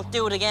say he won't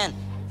do it again?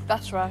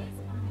 That's right.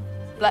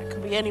 Black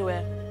could be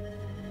anywhere.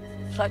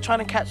 It's like trying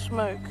to catch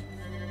smoke.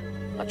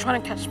 Like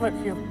trying to catch smoke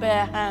with your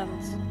bare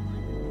hands.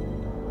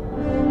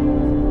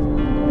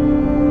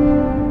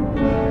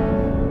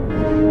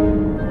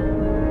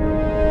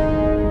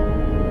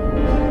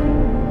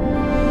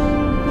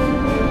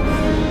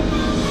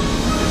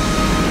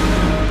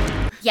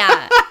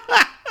 Yeah.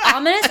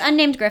 Ominous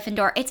unnamed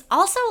Gryffindor. It's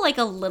also like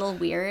a little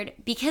weird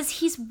because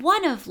he's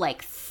one of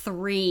like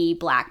 3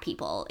 black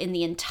people in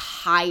the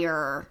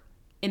entire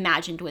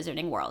imagined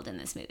wizarding world in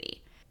this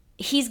movie.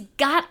 He's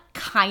got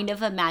kind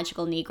of a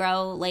magical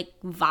Negro like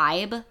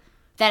vibe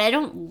that I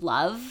don't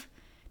love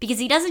because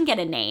he doesn't get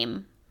a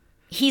name.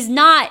 He's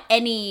not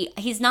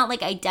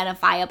like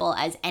identifiable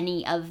as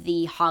any of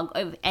the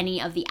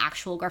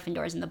actual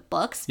Gryffindors in the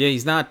books. Yeah,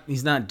 he's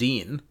not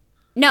Dean.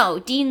 No,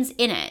 Dean's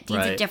in it.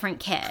 Dean's a Right. different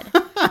kid.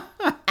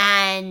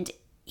 And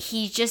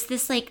he's just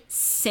this, like,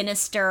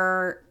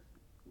 sinister,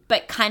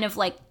 but kind of,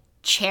 like,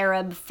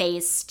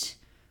 cherub-faced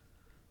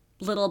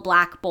little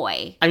black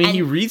boy. I mean, And-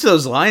 he reads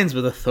those lines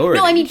with authority.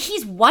 No, I mean,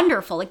 he's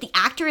wonderful. Like, the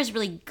actor is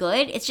really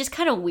good. It's just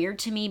kind of weird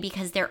to me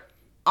because there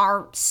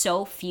are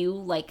so few,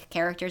 like,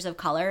 characters of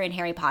color in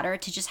Harry Potter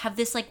to just have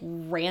this, like,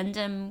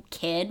 random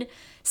kid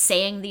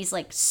saying these,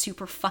 like,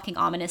 super fucking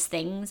ominous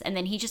things. And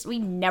then we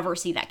never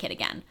see that kid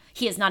again.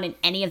 He is not in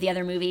any of the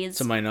other movies.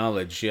 To my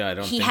knowledge, yeah, I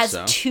don't think so. He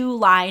has 2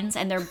 lines,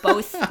 and they're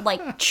both,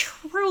 like,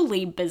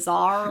 truly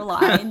bizarre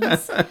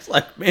lines. It's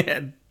like,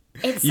 man,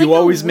 It's you like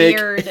always a make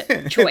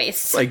weird choice.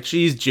 It's like,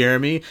 geez,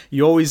 Jeremy,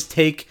 you always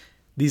take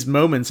these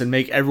moments and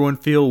make everyone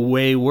feel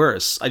way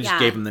worse. I just Yeah.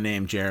 gave him the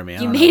name Jeremy.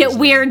 You made it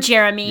weird,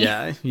 Jeremy.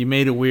 Yeah, you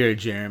made it weird,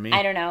 Jeremy.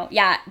 I don't know.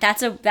 Yeah,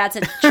 that's a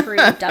true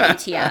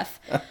WTF.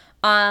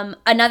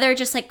 Another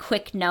just like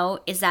quick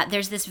note is that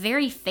there's this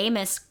very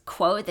famous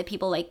quote that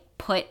people like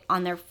put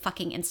on their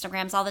fucking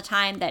Instagrams all the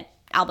time that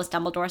Albus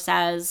Dumbledore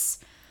says.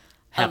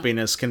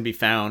 Happiness can be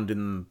found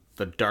in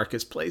the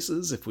darkest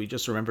places if we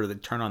just remember to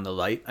turn on the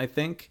light, I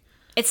think.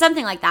 It's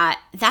something like that.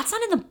 That's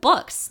not in the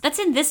books. That's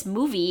in this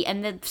movie,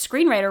 and the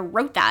screenwriter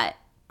wrote that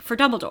for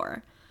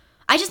Dumbledore.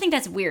 I just think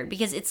that's weird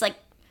because it's like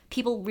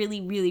people really,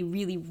 really,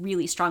 really,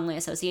 really strongly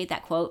associate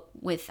that quote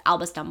with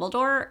Albus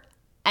Dumbledore.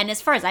 And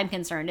as far as I'm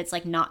concerned, it's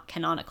like not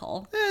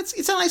canonical.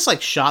 It's a nice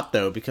like shot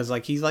though, because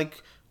like he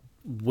like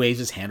waves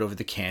his hand over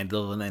the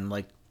candle and then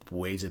like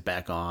waves it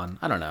back on.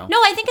 I don't know. No,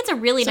 I think it's a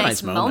really It's a nice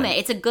nice moment. moment.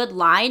 It's a good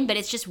line, but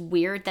it's just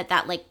weird that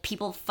like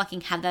people fucking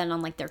have that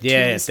on like their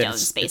Yeah,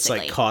 tombstones, basically. it's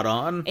like caught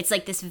on. It's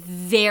like this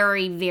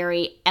very,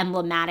 very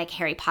emblematic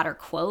Harry Potter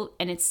quote,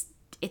 and it's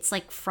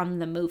like from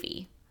the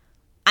movie.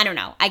 I don't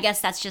know. I guess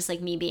that's just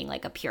like me being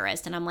like a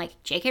purist, and I'm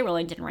like, J.K.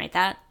 Rowling didn't write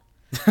that.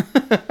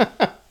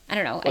 I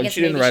don't know. I Well, guess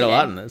she didn't maybe write a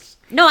lot did. in this.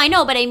 No, I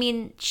know, but I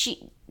mean,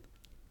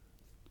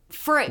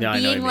 for it No, I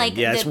know what being you like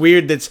mean. Yeah, it's the-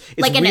 weird. It's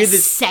like an weird that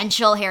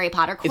essential Harry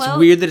Potter quote. it's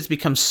weird that it's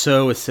become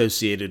so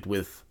associated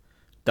with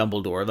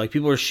Dumbledore. Like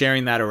people were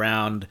sharing that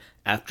around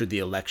after the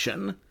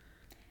election,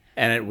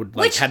 and it would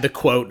like Which- had the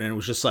quote, and it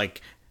was just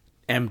like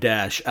M.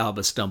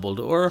 Albus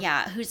Dumbledore.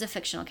 Yeah, who's a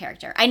fictional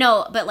character? I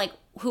know, but like,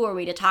 who are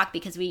we to talk?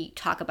 Because we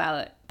talk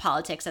about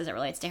politics as it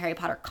relates to Harry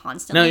Potter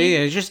constantly. No, yeah,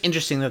 it's just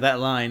interesting that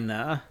line.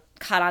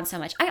 Caught on so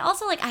much. I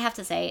also like. I have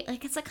to say,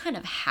 like, it's a kind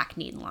of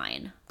hackneyed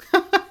line.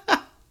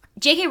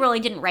 J.K.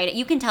 Rowling didn't write it.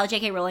 You can tell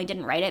J.K. Rowling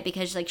didn't write it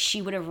because like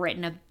she would have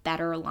written a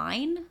better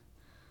line.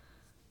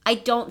 I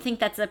don't think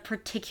that's a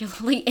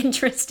particularly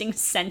interesting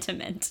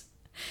sentiment.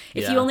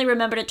 If you Yeah. only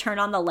remember to turn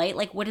on the light,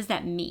 like, what does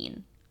that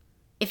mean?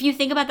 If you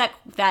think about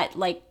that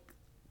like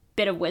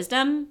bit of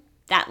wisdom,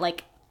 that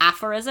like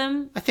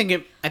aphorism, I think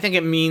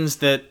it means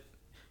that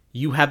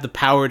you have the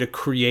power to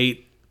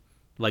create,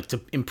 like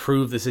to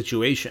improve the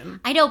situation.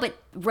 I know, but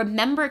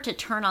remember to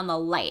turn on the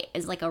light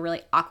is like a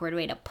really awkward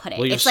way to put it.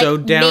 Well, you're It's so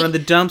like down in the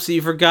dumps that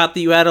you forgot that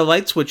you had a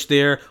light switch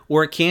there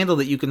or a candle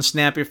that you can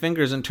snap your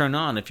fingers and turn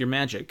on if you're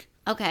magic.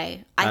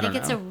 Okay, I think don't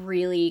it's know. a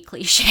really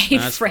cliche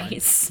That's fine.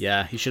 phrase.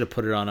 Yeah, he should have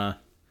put it on a,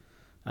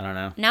 I don't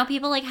know, Now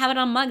people like have it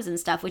on mugs and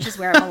stuff, which is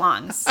where it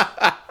belongs.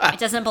 It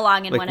doesn't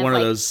belong in like one one of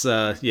of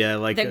like those,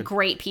 like the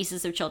great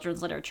pieces of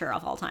children's literature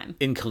of all time.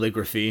 in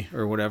calligraphy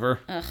or whatever.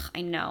 Ugh,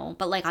 I know,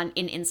 but like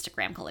in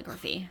Instagram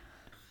calligraphy.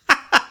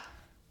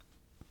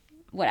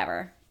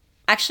 Whatever.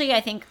 Actually,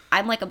 I think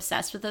I'm like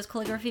obsessed with those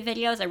calligraphy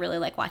videos. I really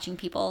like watching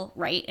people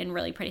write in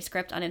really pretty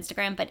script on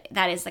Instagram, but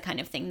that is the kind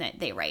of thing that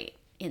they write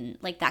in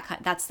like that.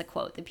 That's the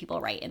quote that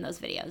people write in those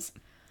videos.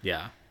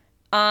 Yeah.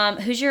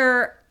 Who's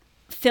your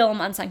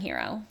film unsung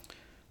hero?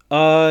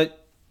 I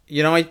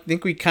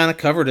think we kind of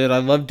covered it. I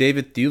love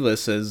David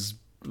Thewlis as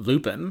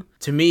Lupin.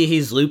 To me,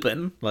 he's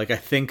Lupin. Like I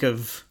think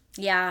of.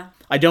 Yeah.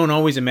 I don't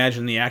always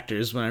imagine the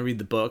actors when I read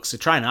the books. I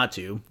try not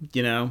to,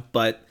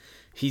 but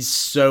he's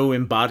so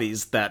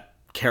embodies that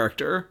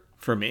character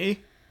for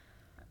me.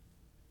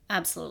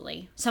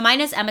 Absolutely. So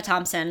mine is Emma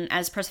Thompson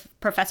as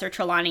Professor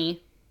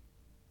Trelawney.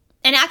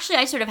 And actually,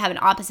 I sort of have an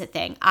opposite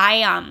thing.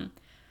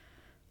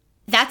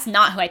 That's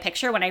not who I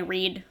picture when I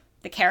read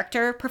the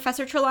character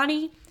Professor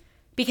Trelawney,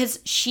 because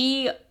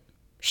she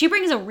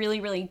brings a really,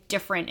 really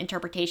different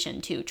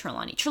interpretation to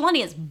Trelawney.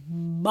 Trelawney is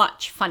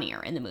much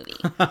funnier in the movie.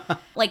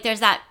 Like, there's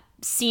that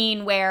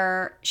scene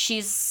where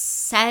she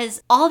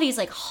says all these,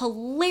 like,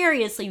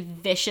 hilariously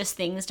vicious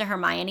things to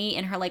Hermione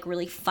in her, like,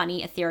 really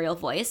funny, ethereal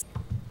voice.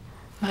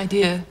 My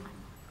dear,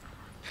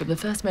 from the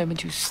first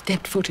moment you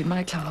stepped foot in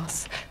my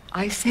class,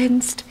 I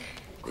sensed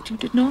that you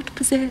did not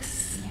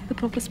possess the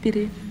proper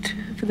spirit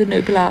for the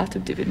noble art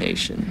of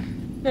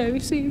divination. No,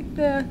 you see,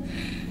 there.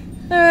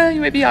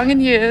 You may be young in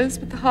years,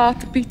 but the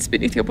heart that beats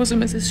beneath your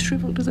bosom is as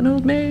shriveled as an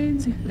old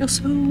maid's, your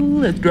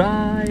soul as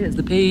dry as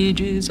the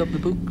pages of the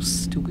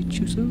books to which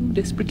you so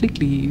desperately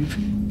cleave.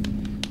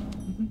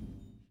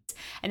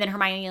 And then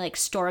Hermione, like,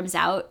 storms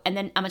out, and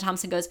then Emma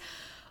Thompson goes,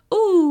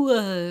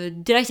 "Ooh,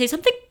 did I say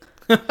something?"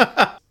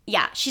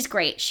 Yeah, she's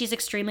great. She's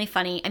extremely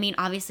funny. I mean,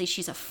 obviously,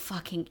 she's a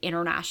fucking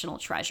international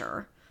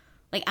treasure.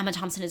 Like, Emma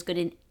Thompson is good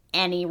in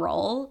any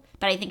role,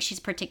 but I think she's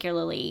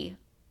particularly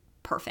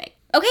perfect.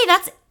 Okay,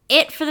 that's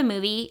it for the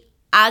movie.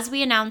 As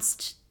we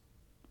announced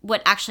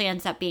what actually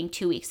ends up being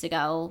 2 weeks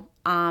ago,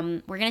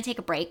 we're going to take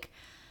a break.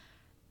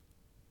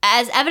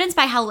 As evidenced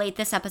by how late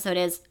this episode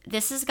is,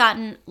 this has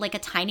gotten like a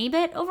tiny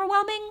bit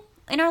overwhelming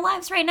in our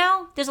lives right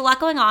now. There's a lot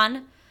going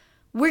on.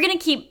 We're going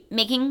to keep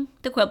making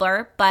the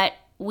Quibbler, but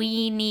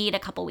we need a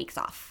couple weeks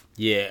off.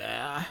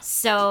 Yeah.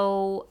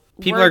 So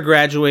people are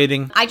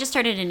graduating. I just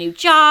started a new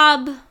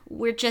job.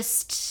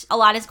 A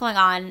lot is going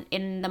on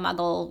in the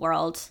Muggle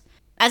world,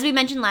 as we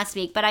mentioned last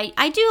week. But I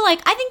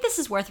think this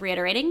is worth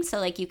reiterating. So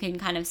like you can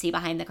kind of see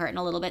behind the curtain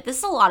a little bit. This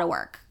is a lot of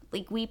work.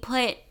 Like we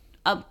put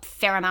a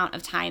fair amount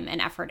of time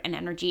and effort and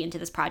energy into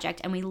this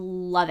project, and we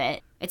love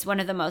it. It's one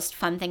of the most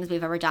fun things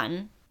we've ever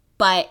done.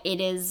 But it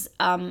is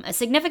a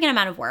significant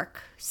amount of work.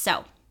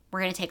 So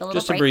we're going to take a little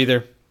break. Just a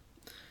breather.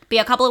 Be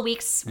a couple of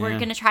weeks. We're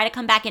going to try to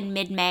come back in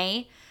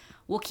mid-May.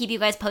 We'll keep you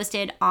guys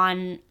posted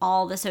on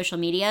all the social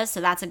media,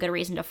 so that's a good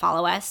reason to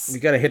follow us. We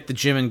got to hit the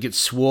gym and get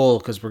swole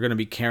because we're going to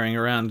be carrying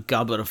around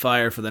Goblet of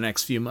Fire for the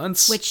next few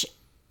months. Which,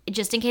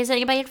 just in case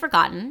anybody had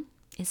forgotten,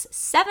 is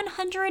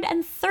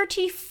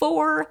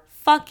 734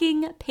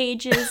 fucking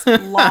pages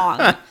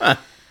long.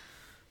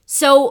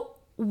 So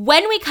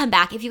when we come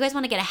back, if you guys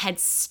want to get a head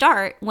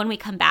start, when we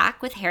come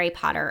back with Harry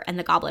Potter and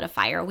the Goblet of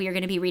Fire, we are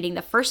going to be reading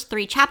the first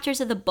 3 chapters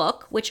of the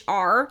book, which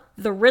are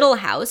The Riddle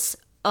House,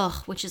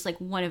 which is like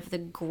one of the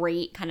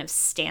great kind of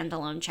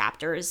standalone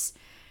chapters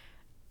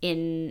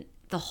in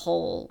the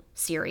whole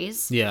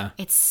series. Yeah.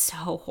 It's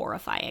so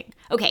horrifying.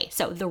 Okay,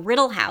 so The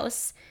Riddle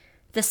House,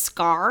 The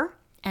Scar,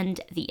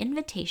 and The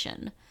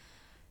Invitation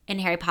in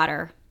Harry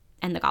Potter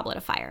and the Goblet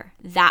of Fire.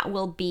 That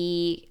will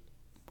be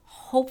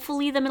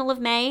hopefully the middle of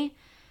May.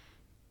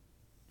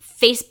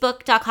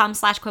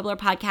 Facebook.com/Quibbler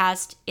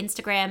Podcast,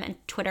 Instagram and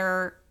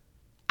Twitter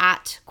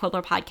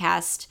 @Quibbler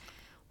Podcast.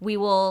 We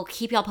will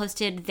keep y'all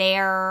posted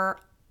there.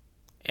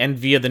 And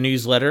via the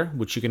newsletter,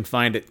 which you can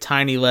find at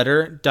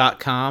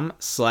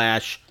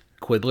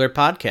tinyletter.com/Quibbler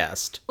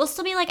Podcast. We'll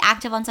still be like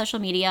active on social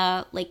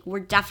media. Like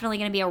we're definitely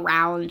going to be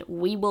around.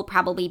 We will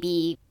probably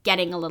be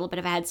getting a little bit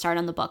of a head start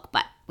on the book,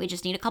 but we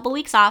just need a couple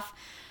weeks off.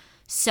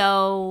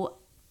 So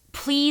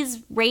please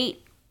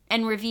rate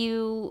and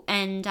review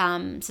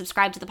and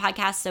subscribe to the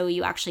podcast so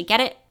you actually get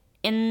it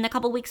in a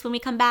couple weeks when we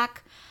come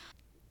back.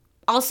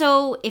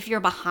 Also, if you're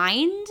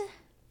behind,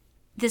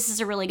 this is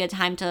a really good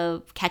time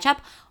to catch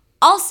up.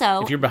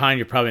 Also, if you're behind,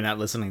 you're probably not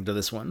listening to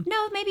this one.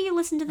 No, maybe you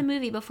listened to the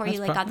movie before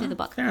you got through the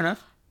book. Fair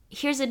enough.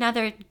 Here's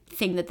another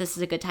thing that this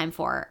is a good time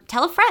for.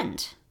 Tell a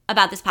friend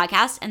about this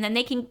podcast, and then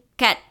they can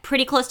get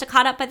pretty close to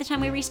caught up by the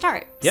time we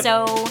restart. Yep.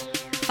 So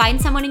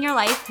find someone in your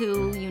life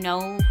who you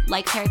know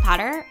likes Harry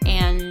Potter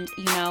and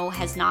you know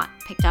has not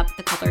picked up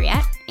the Quibbler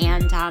yet,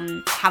 and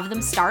have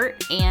them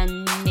start,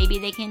 and maybe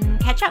they can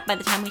catch up by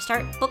the time we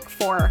start book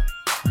 4.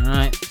 All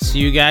right. See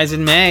you guys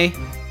in May.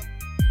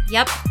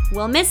 Yep.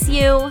 We'll miss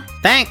you.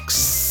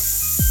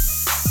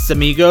 Thanks,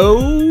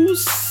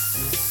 amigos.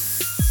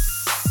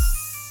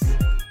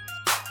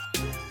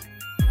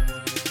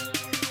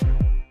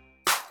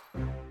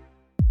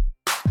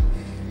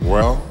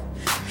 Well,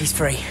 He's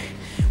free.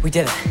 We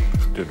did it.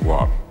 did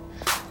what?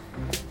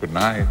 Good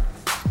night.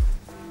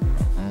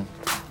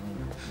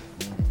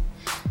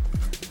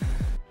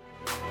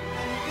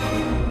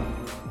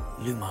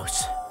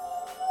 Lumos,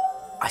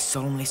 I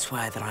solemnly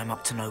swear that I'm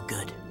up to no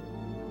good.